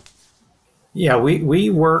trail. Yeah, we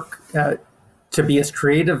work to be as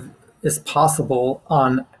creative as possible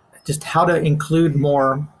on just how to include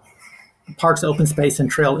more parks, open space,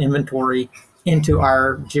 and trail inventory into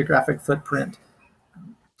our geographic footprint.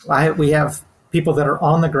 We have people that are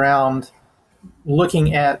on the ground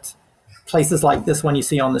looking at places like this one you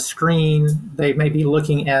see on the screen. They may be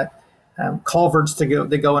looking at culverts that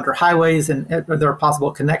go under highways, and there are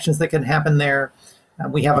possible connections that can happen there.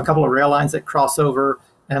 We have a couple of rail lines that cross over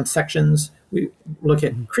sections. We look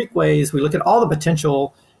at creekways. We look at all the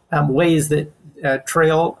potential ways that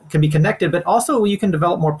trail can be connected, but also you can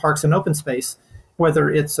develop more parks and open space, whether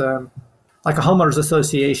it's like a homeowners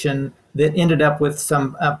association that ended up with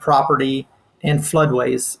some property and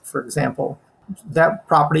floodways, for example. That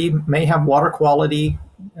property may have water quality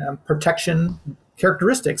protection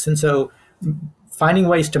characteristics. And so finding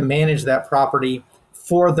ways to manage that property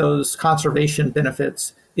for those conservation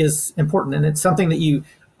benefits is important. And it's something that you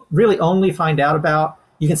really only find out about.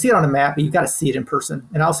 You can see it on a map, but you've got to see it in person.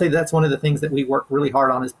 And I'll say that's one of the things that we work really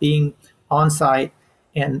hard on, is being on site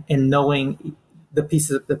and knowing the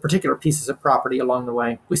particular pieces of property along the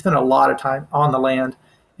way. We spend a lot of time on the land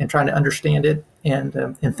and trying to understand it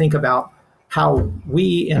and think about how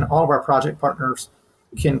we and all of our project partners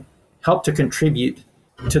can help to contribute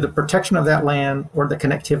to the protection of that land or the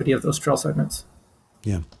connectivity of those trail segments.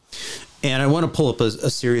 Yeah. And I want to pull up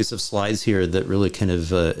a series of slides here that really kind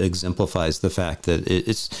of exemplifies the fact that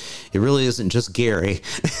it really isn't just Gary.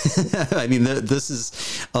 I mean, this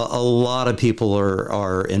is a lot of people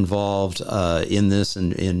are involved in this,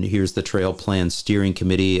 and here's the Trail Plan Steering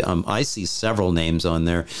Committee. I see several names on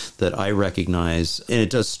there that I recognize, and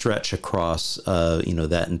it does stretch across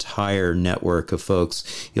that entire network of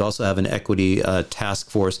folks. You also have an equity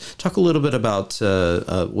task force. Talk a little bit about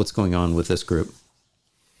what's going on with this group.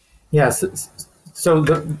 Yes. So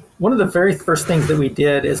one of the very first things that we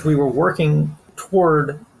did is we were working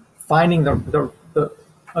toward finding the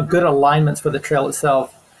good alignments for the trail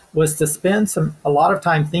itself, was to spend a lot of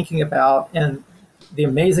time thinking about, and the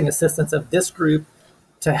amazing assistance of this group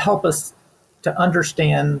to help us to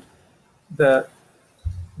understand the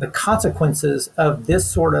consequences of this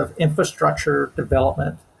sort of infrastructure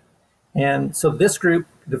development. And so this group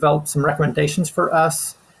developed some recommendations for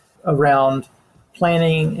us around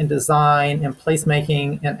planning and design and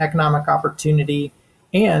placemaking and economic opportunity,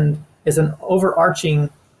 and as an overarching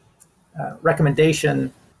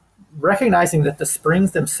recommendation, recognizing that the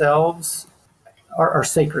springs themselves are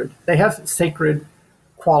sacred. They have sacred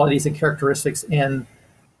qualities and characteristics, and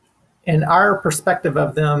our perspective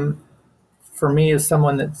of them, for me as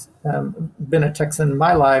someone that's been a Texan in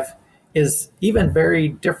my life, is even very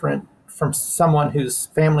different from someone whose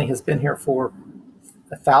family has been here for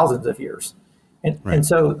thousands of years. And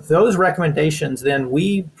so those recommendations, then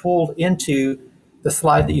we pulled into the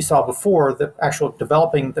slide that you saw before, the actual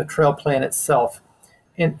developing the trail plan itself.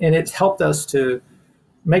 And it's helped us to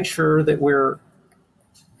make sure that we're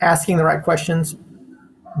asking the right questions.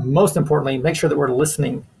 Most importantly, make sure that we're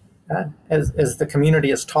listening as the community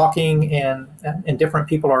is talking and different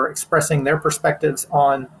people are expressing their perspectives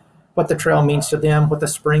on what the trail means to them, what the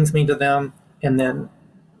springs mean to them, and then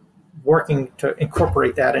working to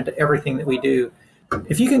incorporate that into everything that we do.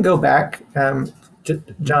 If you can go back,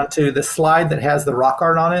 John, to the slide that has the rock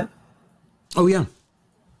art on it. Oh, yeah.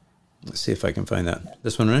 Let's see if I can find that.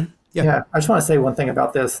 This one, right? Yeah. I just want to say one thing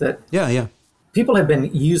about this, that people have been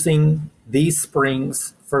using these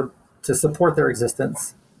springs to support their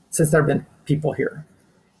existence since there have been people here.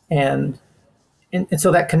 And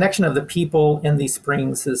so that connection of the people in these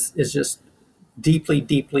springs is just deeply,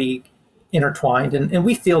 deeply intertwined. And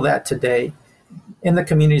we feel that today in the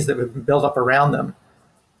communities that have been built up around them.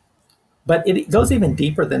 But it goes even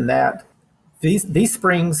deeper than that. These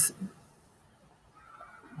springs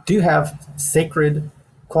do have sacred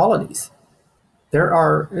qualities.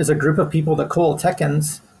 There is a group of people, the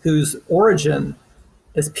Coatecans, whose origin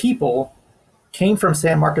as people came from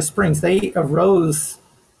San Marcos Springs. They arose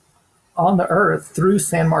on the earth through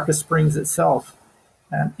San Marcos Springs itself.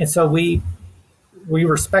 And so we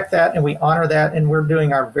respect that and we honor that, and we're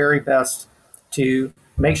doing our very best to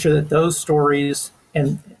make sure that those stories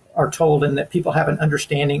are told and that people have an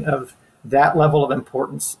understanding of that level of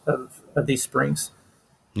importance of these springs.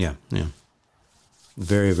 Yeah.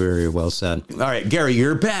 Very, very well said. All right, Gary,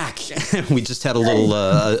 you're back. We just had a little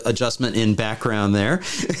adjustment in background there.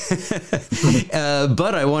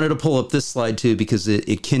 But I wanted to pull up this slide too, because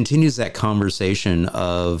it continues that conversation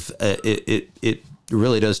of it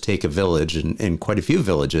really does take a village and quite a few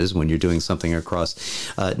villages when you're doing something across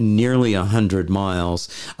nearly 100 miles.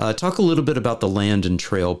 Talk a little bit about the Land and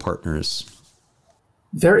Trail Partners.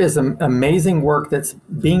 There is amazing work that's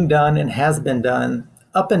being done and has been done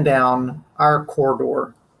up and down our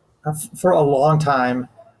corridor for a long time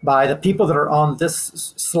by the people that are on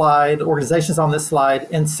this slide, organizations on this slide,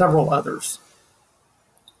 and several others.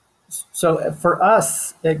 So for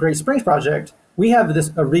us at Great Springs Project, we have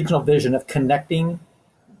a regional vision of connecting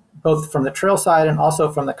both from the trail side and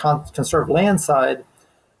also from the conserved land side.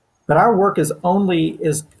 But our work is only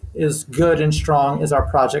as good and strong as our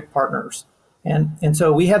project partners. And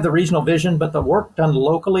so we have the regional vision, but the work done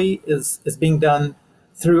locally is being done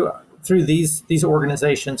through these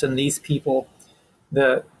organizations and these people.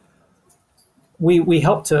 We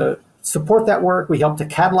help to support that work, we help to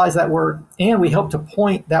catalyze that work, and we help to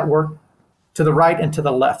point that work to the right and to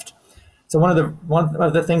the left. So one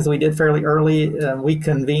of the things that we did fairly early, we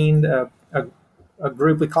convened a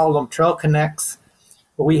group, we called them Trail Connects,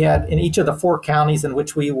 where we had in each of the 4 counties in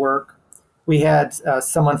which we work, we had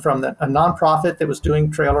someone from a nonprofit that was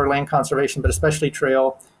doing trail or land conservation, but especially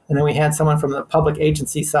trail. And then we had someone from the public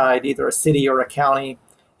agency side, either a city or a county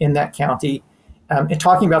in that county, and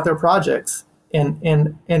talking about their projects and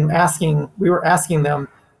we were asking them,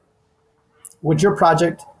 would your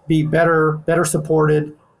project be better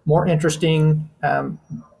supported, more interesting,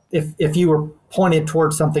 if you were pointed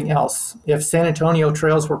towards something else, if San Antonio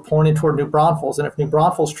trails were pointed toward New Braunfels, and if New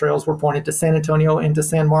Braunfels trails were pointed to San Antonio and to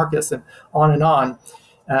San Marcos, and on.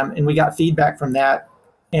 And we got feedback from that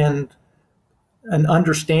and an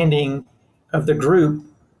understanding of the group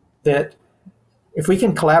that if we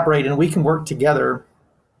can collaborate and we can work together,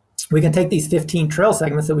 we can take these 15 trail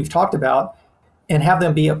segments that we've talked about and have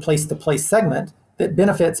them be a place-to-place segment that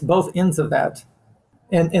benefits both ends of that,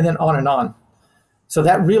 and then on and on. So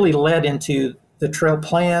that really led into the trail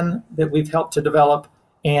plan that we've helped to develop,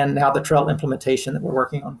 and now the trail implementation that we're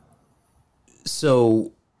working on.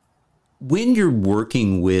 So when you're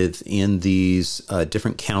working within these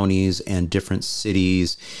different counties and different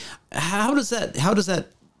cities, how does that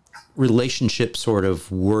relationship sort of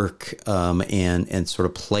work and sort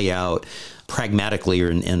of play out pragmatically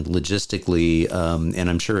and logistically? And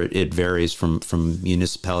I'm sure it varies from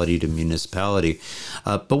municipality to municipality.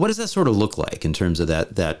 But what does that sort of look like in terms of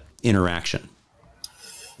that interaction?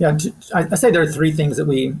 Yeah, I say there are three things that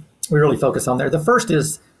we really focus on there. The first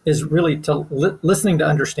is really listening to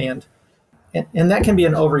understand. And that can be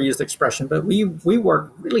an overused expression, but we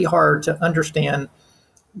work really hard to understand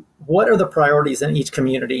what are the priorities in each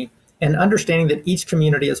community, and understanding that each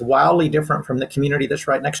community is wildly different from the community that's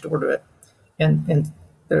right next door to it. And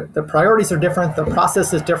the priorities are different, the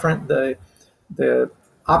process is different, the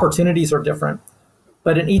opportunities are different.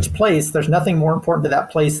 But in each place, there's nothing more important to that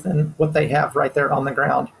place than what they have right there on the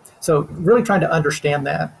ground. So really trying to understand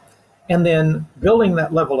that. And then building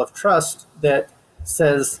that level of trust that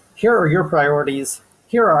says, here are your priorities,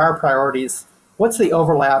 here are our priorities, what's the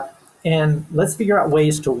overlap, and let's figure out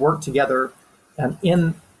ways to work together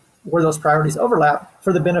in where those priorities overlap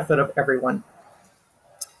for the benefit of everyone.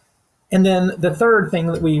 And then the third thing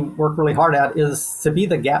that we work really hard at is to be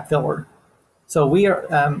the gap filler. So we're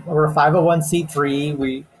a 501c3.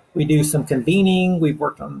 We do some convening. We've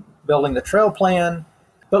worked on building the trail plan,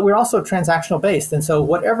 but we're also transactional based. And so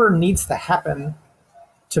whatever needs to happen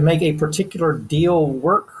to make a particular deal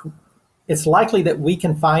work, it's likely that we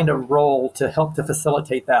can find a role to help to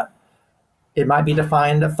facilitate that. It might be to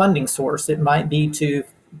find a funding source. It might be to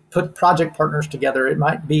put project partners together. It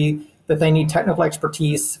might be that they need technical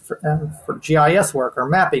expertise for GIS work or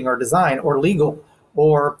mapping or design or legal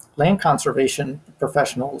or land conservation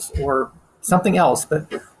professionals or something else. But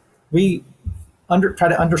we try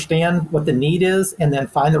to understand what the need is and then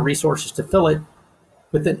find the resources to fill it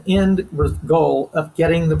with an end goal of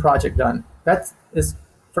getting the project done. That is,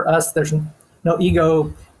 for us, there's no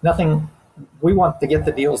ego, nothing. We want to get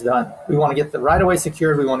the deals done. We want to get the right-of-way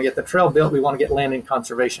secured. We want to get the trail built. We want to get land in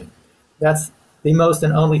conservation. That's the most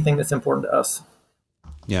and only thing that's important to us.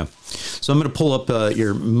 Yeah. So I'm going to pull up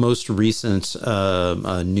your most recent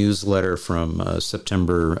newsletter from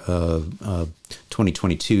September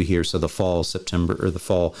 2022 here. So the fall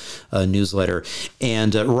newsletter.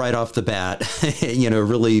 And right off the bat,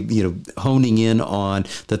 really, honing in on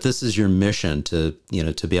that this is your mission to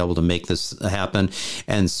be able to make this happen.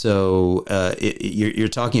 And so you're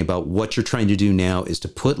talking about what you're trying to do now is to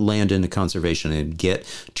put land into conservation and get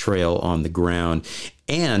trail on the ground.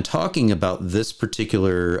 And talking about this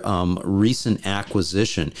particular recent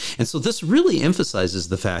acquisition. And so this really emphasizes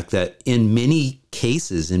the fact that in many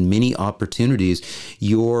cases, in many opportunities,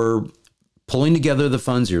 you're pulling together the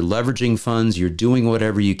funds, you're leveraging funds, you're doing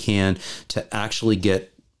whatever you can to actually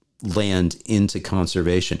get land into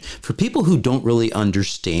conservation. For people who don't really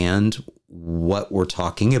understand what we're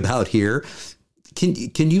talking about here, can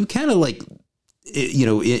you kind of in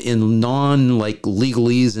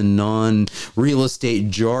legalese and non-real estate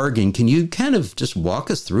jargon, can you kind of just walk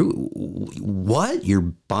us through what you're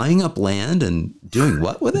buying up land and doing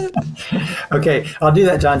what with it? Okay, I'll do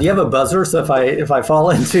that, John. Do you have a buzzer? So if I fall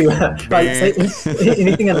into if I say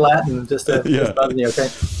anything in Latin, just to buzz me, okay?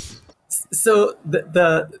 So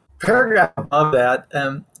the paragraph above that,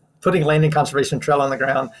 putting land and conservation trail on the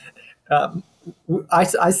ground, I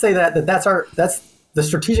say that's the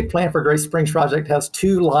strategic plan for Great Springs project has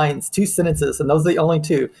 2 lines, 2 sentences, and those are the only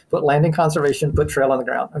 2. Put land and conservation, put trail on the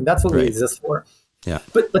ground. And that's what we exist for. Yeah.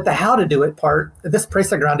 But the how to do it part, this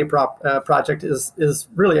Presa Grande project is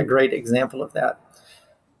really a great example of that.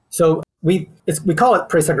 So we call it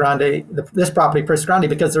Presa Grande, this property Presa Grande,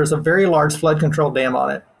 because there's a very large flood control dam on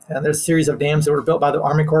it. And there's a series of dams that were built by the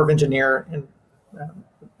Army Corps of Engineers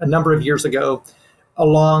a number of years ago,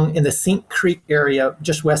 along in the Sink Creek area,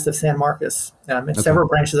 just west of San Marcos, and several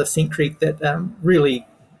branches of Sink Creek that really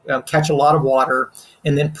catch a lot of water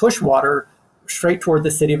and then push water straight toward the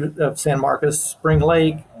city of San Marcos, Spring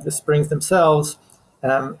Lake, the springs themselves,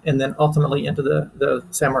 and then ultimately into the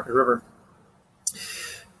San Marcos River.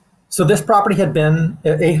 So this property had been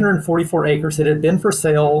 844 acres. It had been for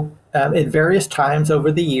sale at various times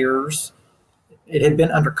over the years. It had been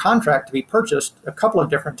under contract to be purchased a couple of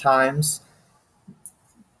different times.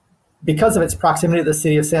 Because of its proximity to the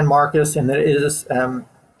city of San Marcos, and that it is,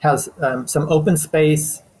 has some open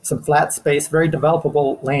space, some flat space, very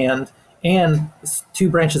developable land, and 2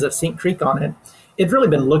 branches of Sink Creek on it, it's really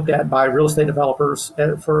been looked at by real estate developers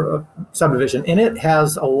for a subdivision. And it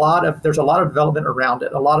has there's a lot of development around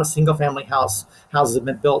it. A lot of single family houses have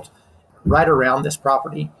been built right around this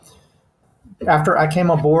property. After I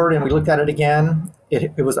came on board and we looked at it again,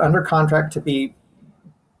 it was under contract to be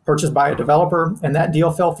purchased by a developer, and that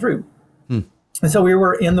deal fell through. And so we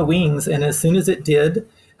were in the wings, and as soon as it did,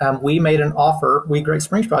 we made an offer. We, Great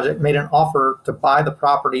Springs Project, made an offer to buy the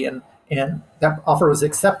property, and that offer was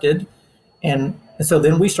accepted. And so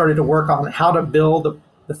then we started to work on how to build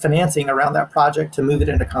the financing around that project to move it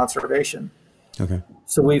into conservation. Okay.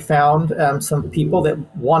 So we found some people that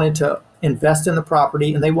wanted to invest in the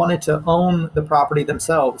property, and they wanted to own the property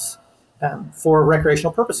themselves for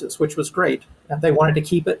recreational purposes, which was great. And they wanted to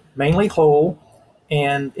keep it mainly whole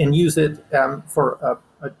and use it for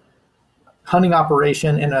a hunting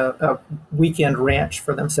operation and a weekend ranch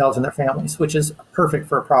for themselves and their families, which is perfect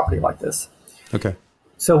for a property like this. Okay.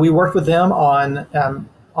 So we worked with them on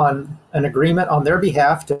an agreement on their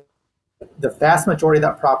behalf to the vast majority of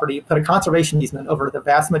that property, put a conservation easement over the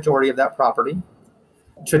vast majority of that property,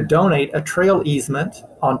 to donate a trail easement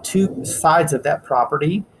on 2 sides of that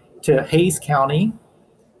property to Hays County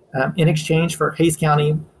in exchange for Hays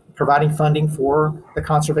County providing funding for the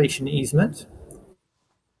conservation easement.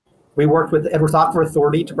 We worked with the Edwards Aquifer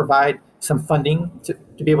Authority to provide some funding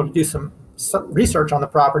to be able to do some research on the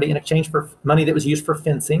property in exchange for money that was used for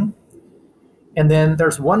fencing. And then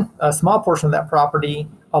there's a small portion of that property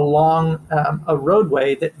along a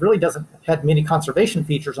roadway that really doesn't have many conservation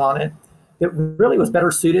features on it, that really was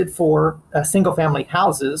better suited for single family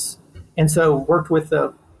houses. And so worked with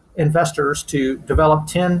the investors to develop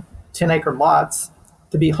 10 acre lots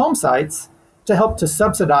to be home sites to help to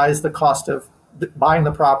subsidize the cost of buying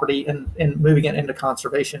the property and moving it into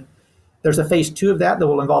conservation. There's a phase 2 of that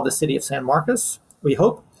will involve the city of San Marcos, we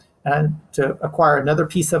hope, and to acquire another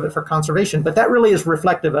piece of it for conservation. But that really is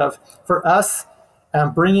reflective of, for us,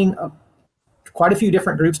 bringing quite a few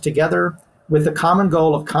different groups together with the common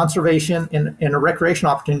goal of conservation and a recreation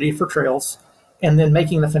opportunity for trails, and then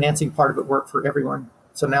making the financing part of it work for everyone.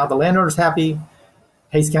 So now the landowner's happy.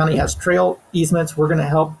 Hays County has trail easements. We're going to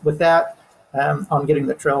help with that on getting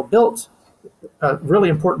the trail built. A really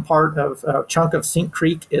important part of a chunk of Sink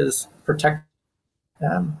Creek is protect.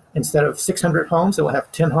 Instead of 600 homes, it will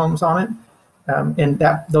have 10 homes on it. And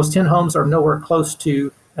those 10 homes are nowhere close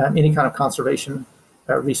to any kind of conservation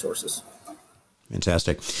resources.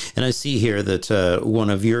 Fantastic. And I see here that one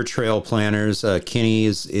of your trail planners, Kenny,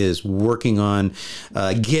 is working on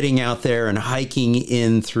getting out there and hiking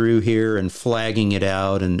in through here and flagging it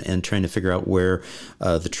out and trying to figure out where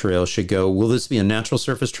the trail should go. Will this be a natural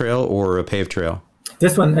surface trail or a paved trail?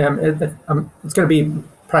 This one, it's going to be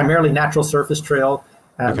primarily natural surface trail.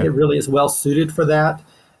 Okay. It really is well suited for that.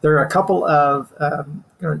 There are a couple of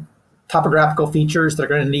topographical features that are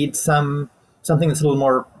going to need something that's a little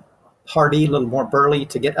more hardy, a little more burly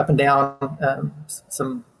to get up and down,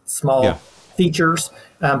 some small features,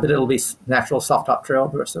 but it'll be natural soft top trail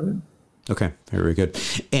the rest of it. Okay, very good.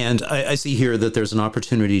 And I see here that there's an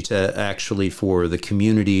opportunity to actually for the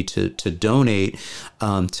community to donate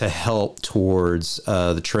to help towards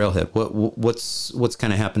the trailhead. What's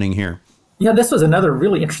kind of happening here? Yeah, this was another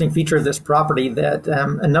really interesting feature of this property that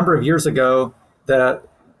a number of years ago,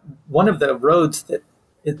 one of the roads that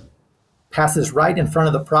it passes right in front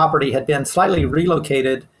of the property had been slightly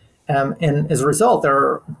relocated. And as a result, there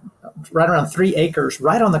are right around 3 acres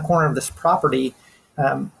right on the corner of this property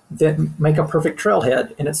that make a perfect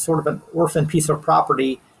trailhead. And it's sort of an orphan piece of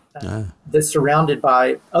property that's surrounded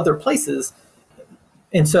by other places.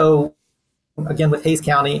 And so, again, with Hays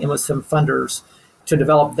County and with some funders, to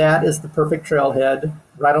develop that as the perfect trailhead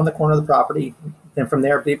right on the corner of the property. Then from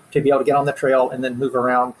there, to be able to get on the trail and then move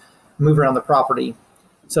around the property.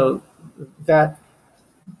 So that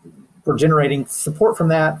we're generating support from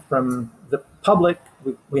that, from the public.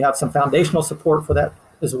 We have some foundational support for that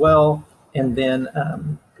as well. And then,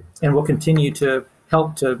 and we'll continue to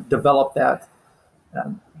help to develop that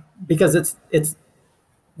because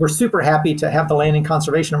we're super happy to have the land in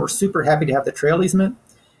conservation, and we're super happy to have the trail easement.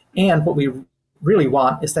 And what we really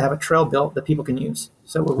want is to have a trail built that people can use.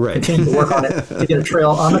 So we'll continue to work on it to get a trail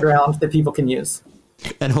on the ground that people can use.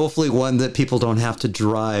 And hopefully one that people don't have to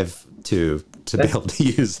drive to be able to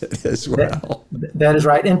use it as well. That is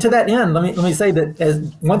right. And to that end, let me say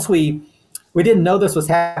that once we didn't know this was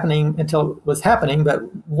happening until it was happening, but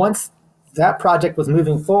once that project was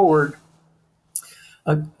moving forward,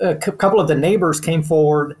 a couple of the neighbors came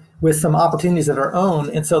forward with some opportunities of their own.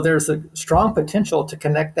 And so there's a strong potential to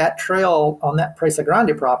connect that trail on that Presa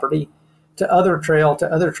Grande property to other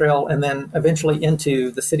trail, and then eventually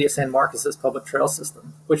into the city of San Marcos's public trail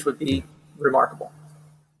system, which would be remarkable.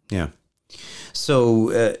 Yeah.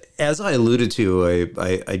 So as I alluded to,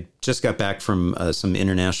 I just got back from some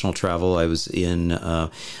international travel. I was in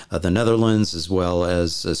the Netherlands, as well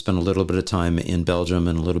as spent a little bit of time in Belgium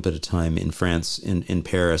and a little bit of time in France, in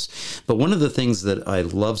Paris. But one of the things that I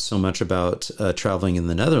love so much about traveling in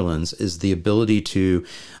the Netherlands is the ability to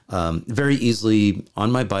very easily,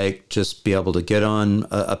 on my bike, just be able to get on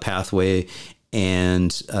a pathway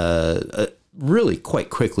and really quite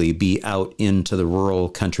quickly be out into the rural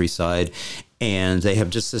countryside. And they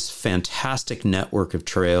have just this fantastic network of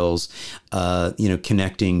trails,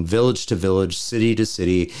 connecting village to village, city to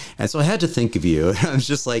city. And so I had to think of you. I was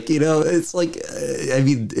just like, it's like,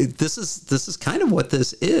 this is kind of what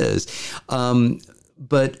this is.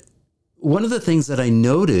 But one of the things that I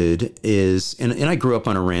noted is, and I grew up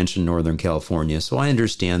on a ranch in Northern California, so I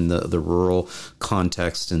understand the rural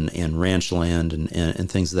context and ranch land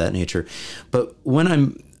and things of that nature. But when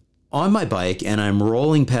I'm on my bike and I'm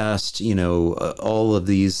rolling past, all of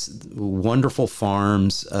these wonderful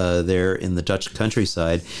farms there in the Dutch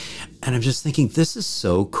countryside, and I'm just thinking, this is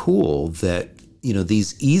so cool that,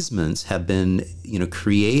 these easements have been,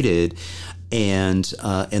 created and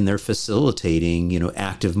they're facilitating,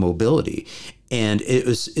 active mobility. And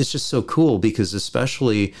it's just so cool because,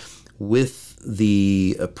 especially with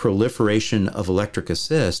the proliferation of electric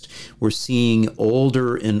assist, we're seeing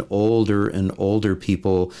older and older and older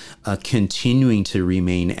people continuing to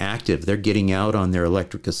remain active. They're getting out on their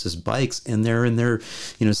electric assist bikes and they're in their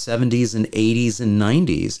 70s and 80s and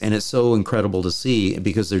 90s. And it's so incredible to see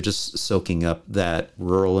because they're just soaking up that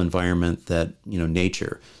rural environment, that,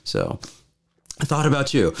 nature. So I thought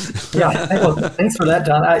about you. Yeah. Well, thanks for that,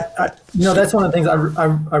 John. That's one of the things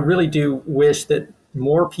I really do wish that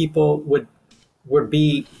more people would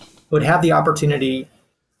have the opportunity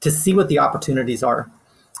to see what the opportunities are,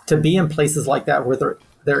 to be in places like that where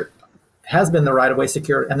there has been the right of way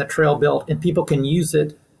secured and the trail built, and people can use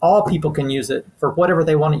it. All people can use it for whatever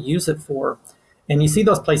they want to use it for. And you see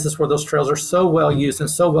those places where those trails are so well used and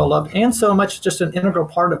so well loved, and so much just an integral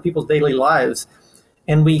part of people's daily lives.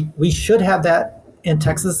 And we should have that in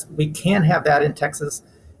Texas. We can have that in Texas,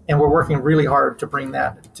 and we're working really hard to bring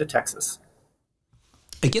that to Texas.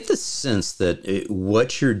 I get the sense that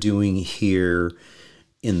what you're doing here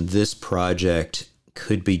in this project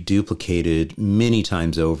could be duplicated many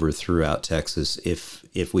times over throughout Texas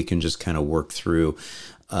if we can just kind of work through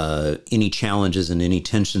any challenges and any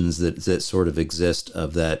tensions that sort of exist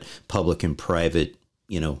of that public and private,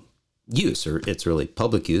 use, or it's really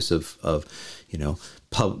public use of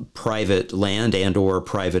private land and or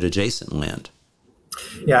private adjacent land.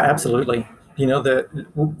 Yeah, absolutely.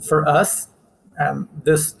 For us,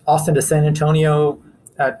 this Austin to San Antonio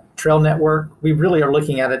trail network, we really are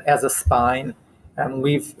looking at it as a spine.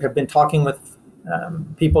 We have been talking with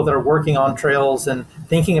people that are working on trails and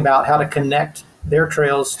thinking about how to connect their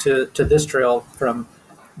trails to this trail from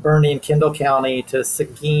Burney and Kendall County to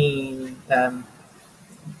Seguin,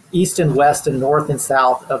 east and west and north and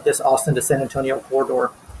south of this Austin to San Antonio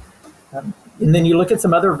corridor. And then you look at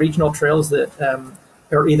some other regional trails that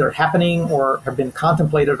are either happening or have been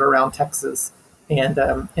contemplated around Texas. And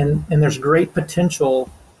there's great potential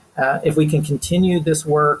if we can continue this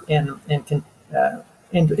work and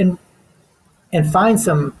find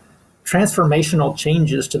some transformational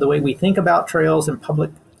changes to the way we think about trails and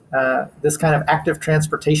public, this kind of active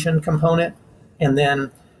transportation component, and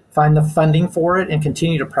then find the funding for it and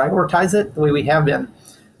continue to prioritize it the way we have been.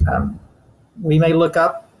 We may look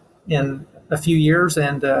up in a few years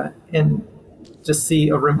and just see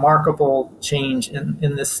a remarkable change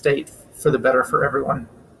in this state for the better for everyone.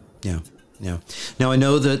 Yeah. Now I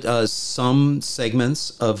know that some segments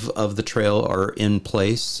of the trail are in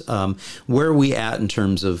place. Where are we at in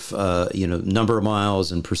terms of number of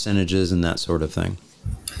miles and percentages and that sort of thing?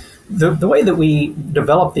 The way that we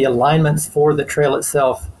develop the alignments for the trail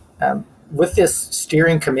itself, with this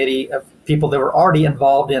steering committee of people that were already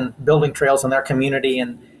involved in building trails in their community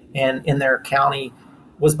and in their county,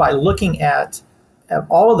 was by looking at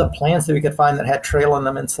all of the plans that we could find that had trail in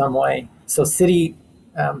them in some way. So city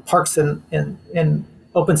parks and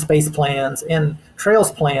open space plans and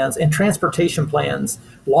trails plans and transportation plans,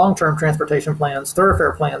 long-term transportation plans,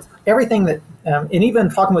 thoroughfare plans, everything that, and even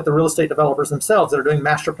talking with the real estate developers themselves that are doing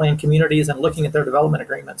master plan communities and looking at their development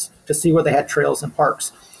agreements to see where they had trails and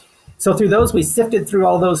parks. So through those, we sifted through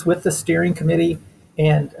all those with the steering committee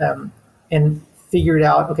and figured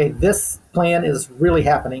out, okay, this plan is really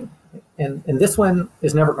happening, and this one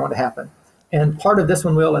is never going to happen, and part of this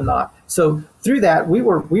one will and not. So through that, we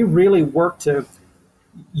really worked to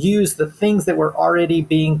use the things that were already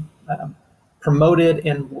being promoted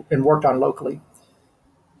and worked on locally.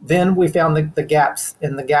 Then we found the gaps,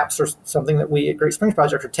 and the gaps are something that we at Great Springs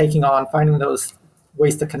Project are taking on, finding those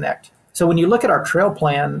ways to connect. So when you look at our trail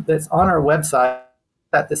plan that's on our website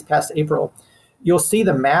at this past April, you'll see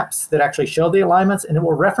the maps that actually show the alignments, and it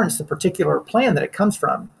will reference the particular plan that it comes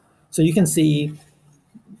from. So you can see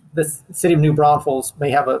the city of New Braunfels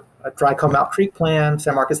may have a Dry Comb Out Creek plan.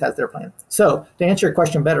 San Marcos has their plan. So to answer your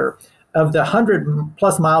question better, of the 100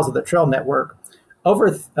 plus miles of the trail network, over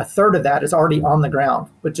a third of that is already on the ground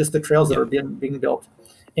with just the trails that are being built.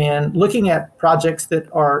 And looking at projects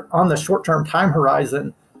that are on the short-term time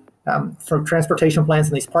horizon from transportation plans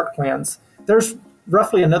and these park plans, there's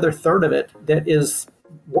roughly another third of it that is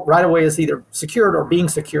right away is either secured or being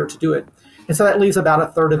secured to do it. And so that leaves about a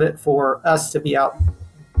third of it for us to be out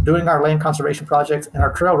doing our land conservation projects and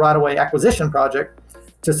our trail right-of-way acquisition project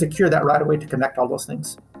to secure that right-of-way to connect all those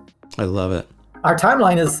things. I love it. Our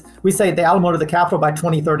timeline is, we say the Alamo to the capital by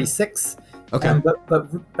 2036. Okay.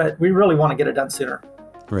 But we really want to get it done sooner.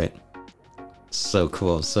 Right. So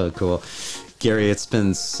cool. So cool. Gary, it's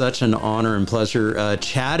been such an honor and pleasure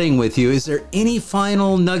chatting with you. Is there any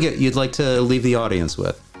final nugget you'd like to leave the audience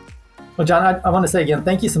with? Well, John, I want to say again,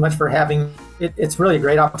 thank you so much for having it. It's really a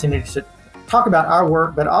great opportunity to talk about our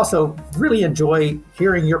work, but also really enjoy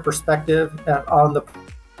hearing your perspective on the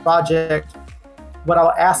project. What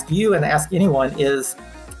I'll ask you and ask anyone is,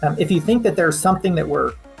 if you think that there's something that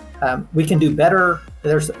we can do better,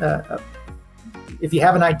 if you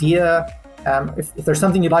have an idea, if there's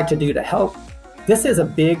something you'd like to do to help, this is a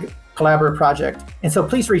big collaborative project. And so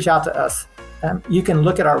please reach out to us. You can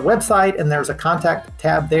look at our website and there's a contact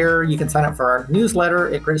tab there. You can sign up for our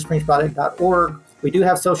newsletter at greatspringsproject.org. We do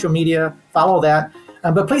have social media, follow that.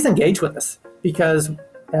 But please engage with us because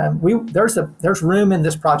there's room in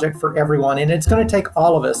this project for everyone. And it's going to take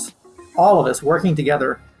all of us working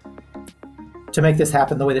together to make this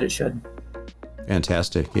happen the way that it should.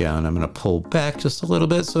 Fantastic. Yeah, and I'm going to pull back just a little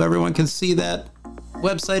bit so everyone can see that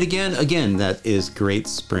website again. Again, that is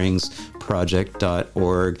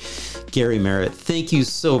greatspringsproject.org. Gary Merritt, thank you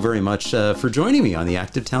so very much for joining me on the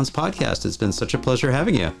Active Towns podcast. It's been such a pleasure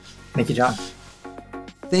having you. Thank you, John.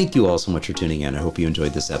 Thank you all so much for tuning in. I hope you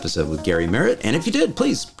enjoyed this episode with Gary Merritt. And if you did,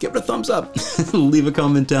 please give it a thumbs up, leave a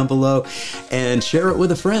comment down below, and share it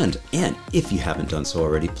with a friend. And if you haven't done so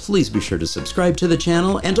already, please be sure to subscribe to the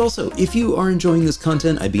channel. And also, if you are enjoying this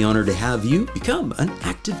content, I'd be honored to have you become an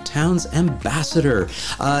Active Towns ambassador.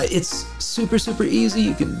 It's super, super easy.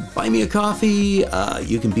 You can buy me a coffee.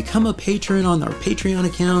 You can become a patron on our Patreon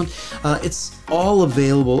account. It's all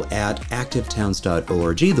available at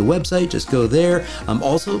activetowns.org, the website. Just go there.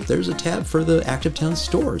 Also, there's a tab for the Active Towns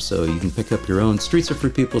store, so you can pick up your own Streets Are For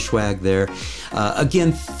People swag there.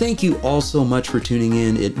 Again, thank you all so much for tuning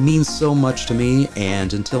in. It means so much to me.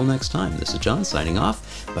 And until next time, this is John signing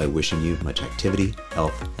off by wishing you much activity,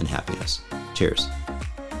 health, and happiness. Cheers.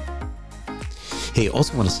 Hey,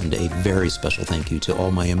 also want to send a very special thank you to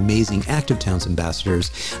all my amazing Active Towns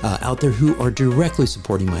ambassadors out there who are directly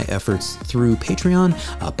supporting my efforts through Patreon,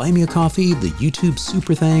 Buy Me a Coffee, the YouTube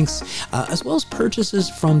Super Thanks, as well as purchases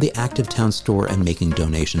from the Active Towns store and making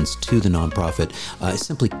donations to the nonprofit. I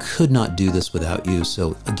simply could not do this without you.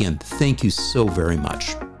 So again, thank you so very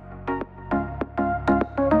much.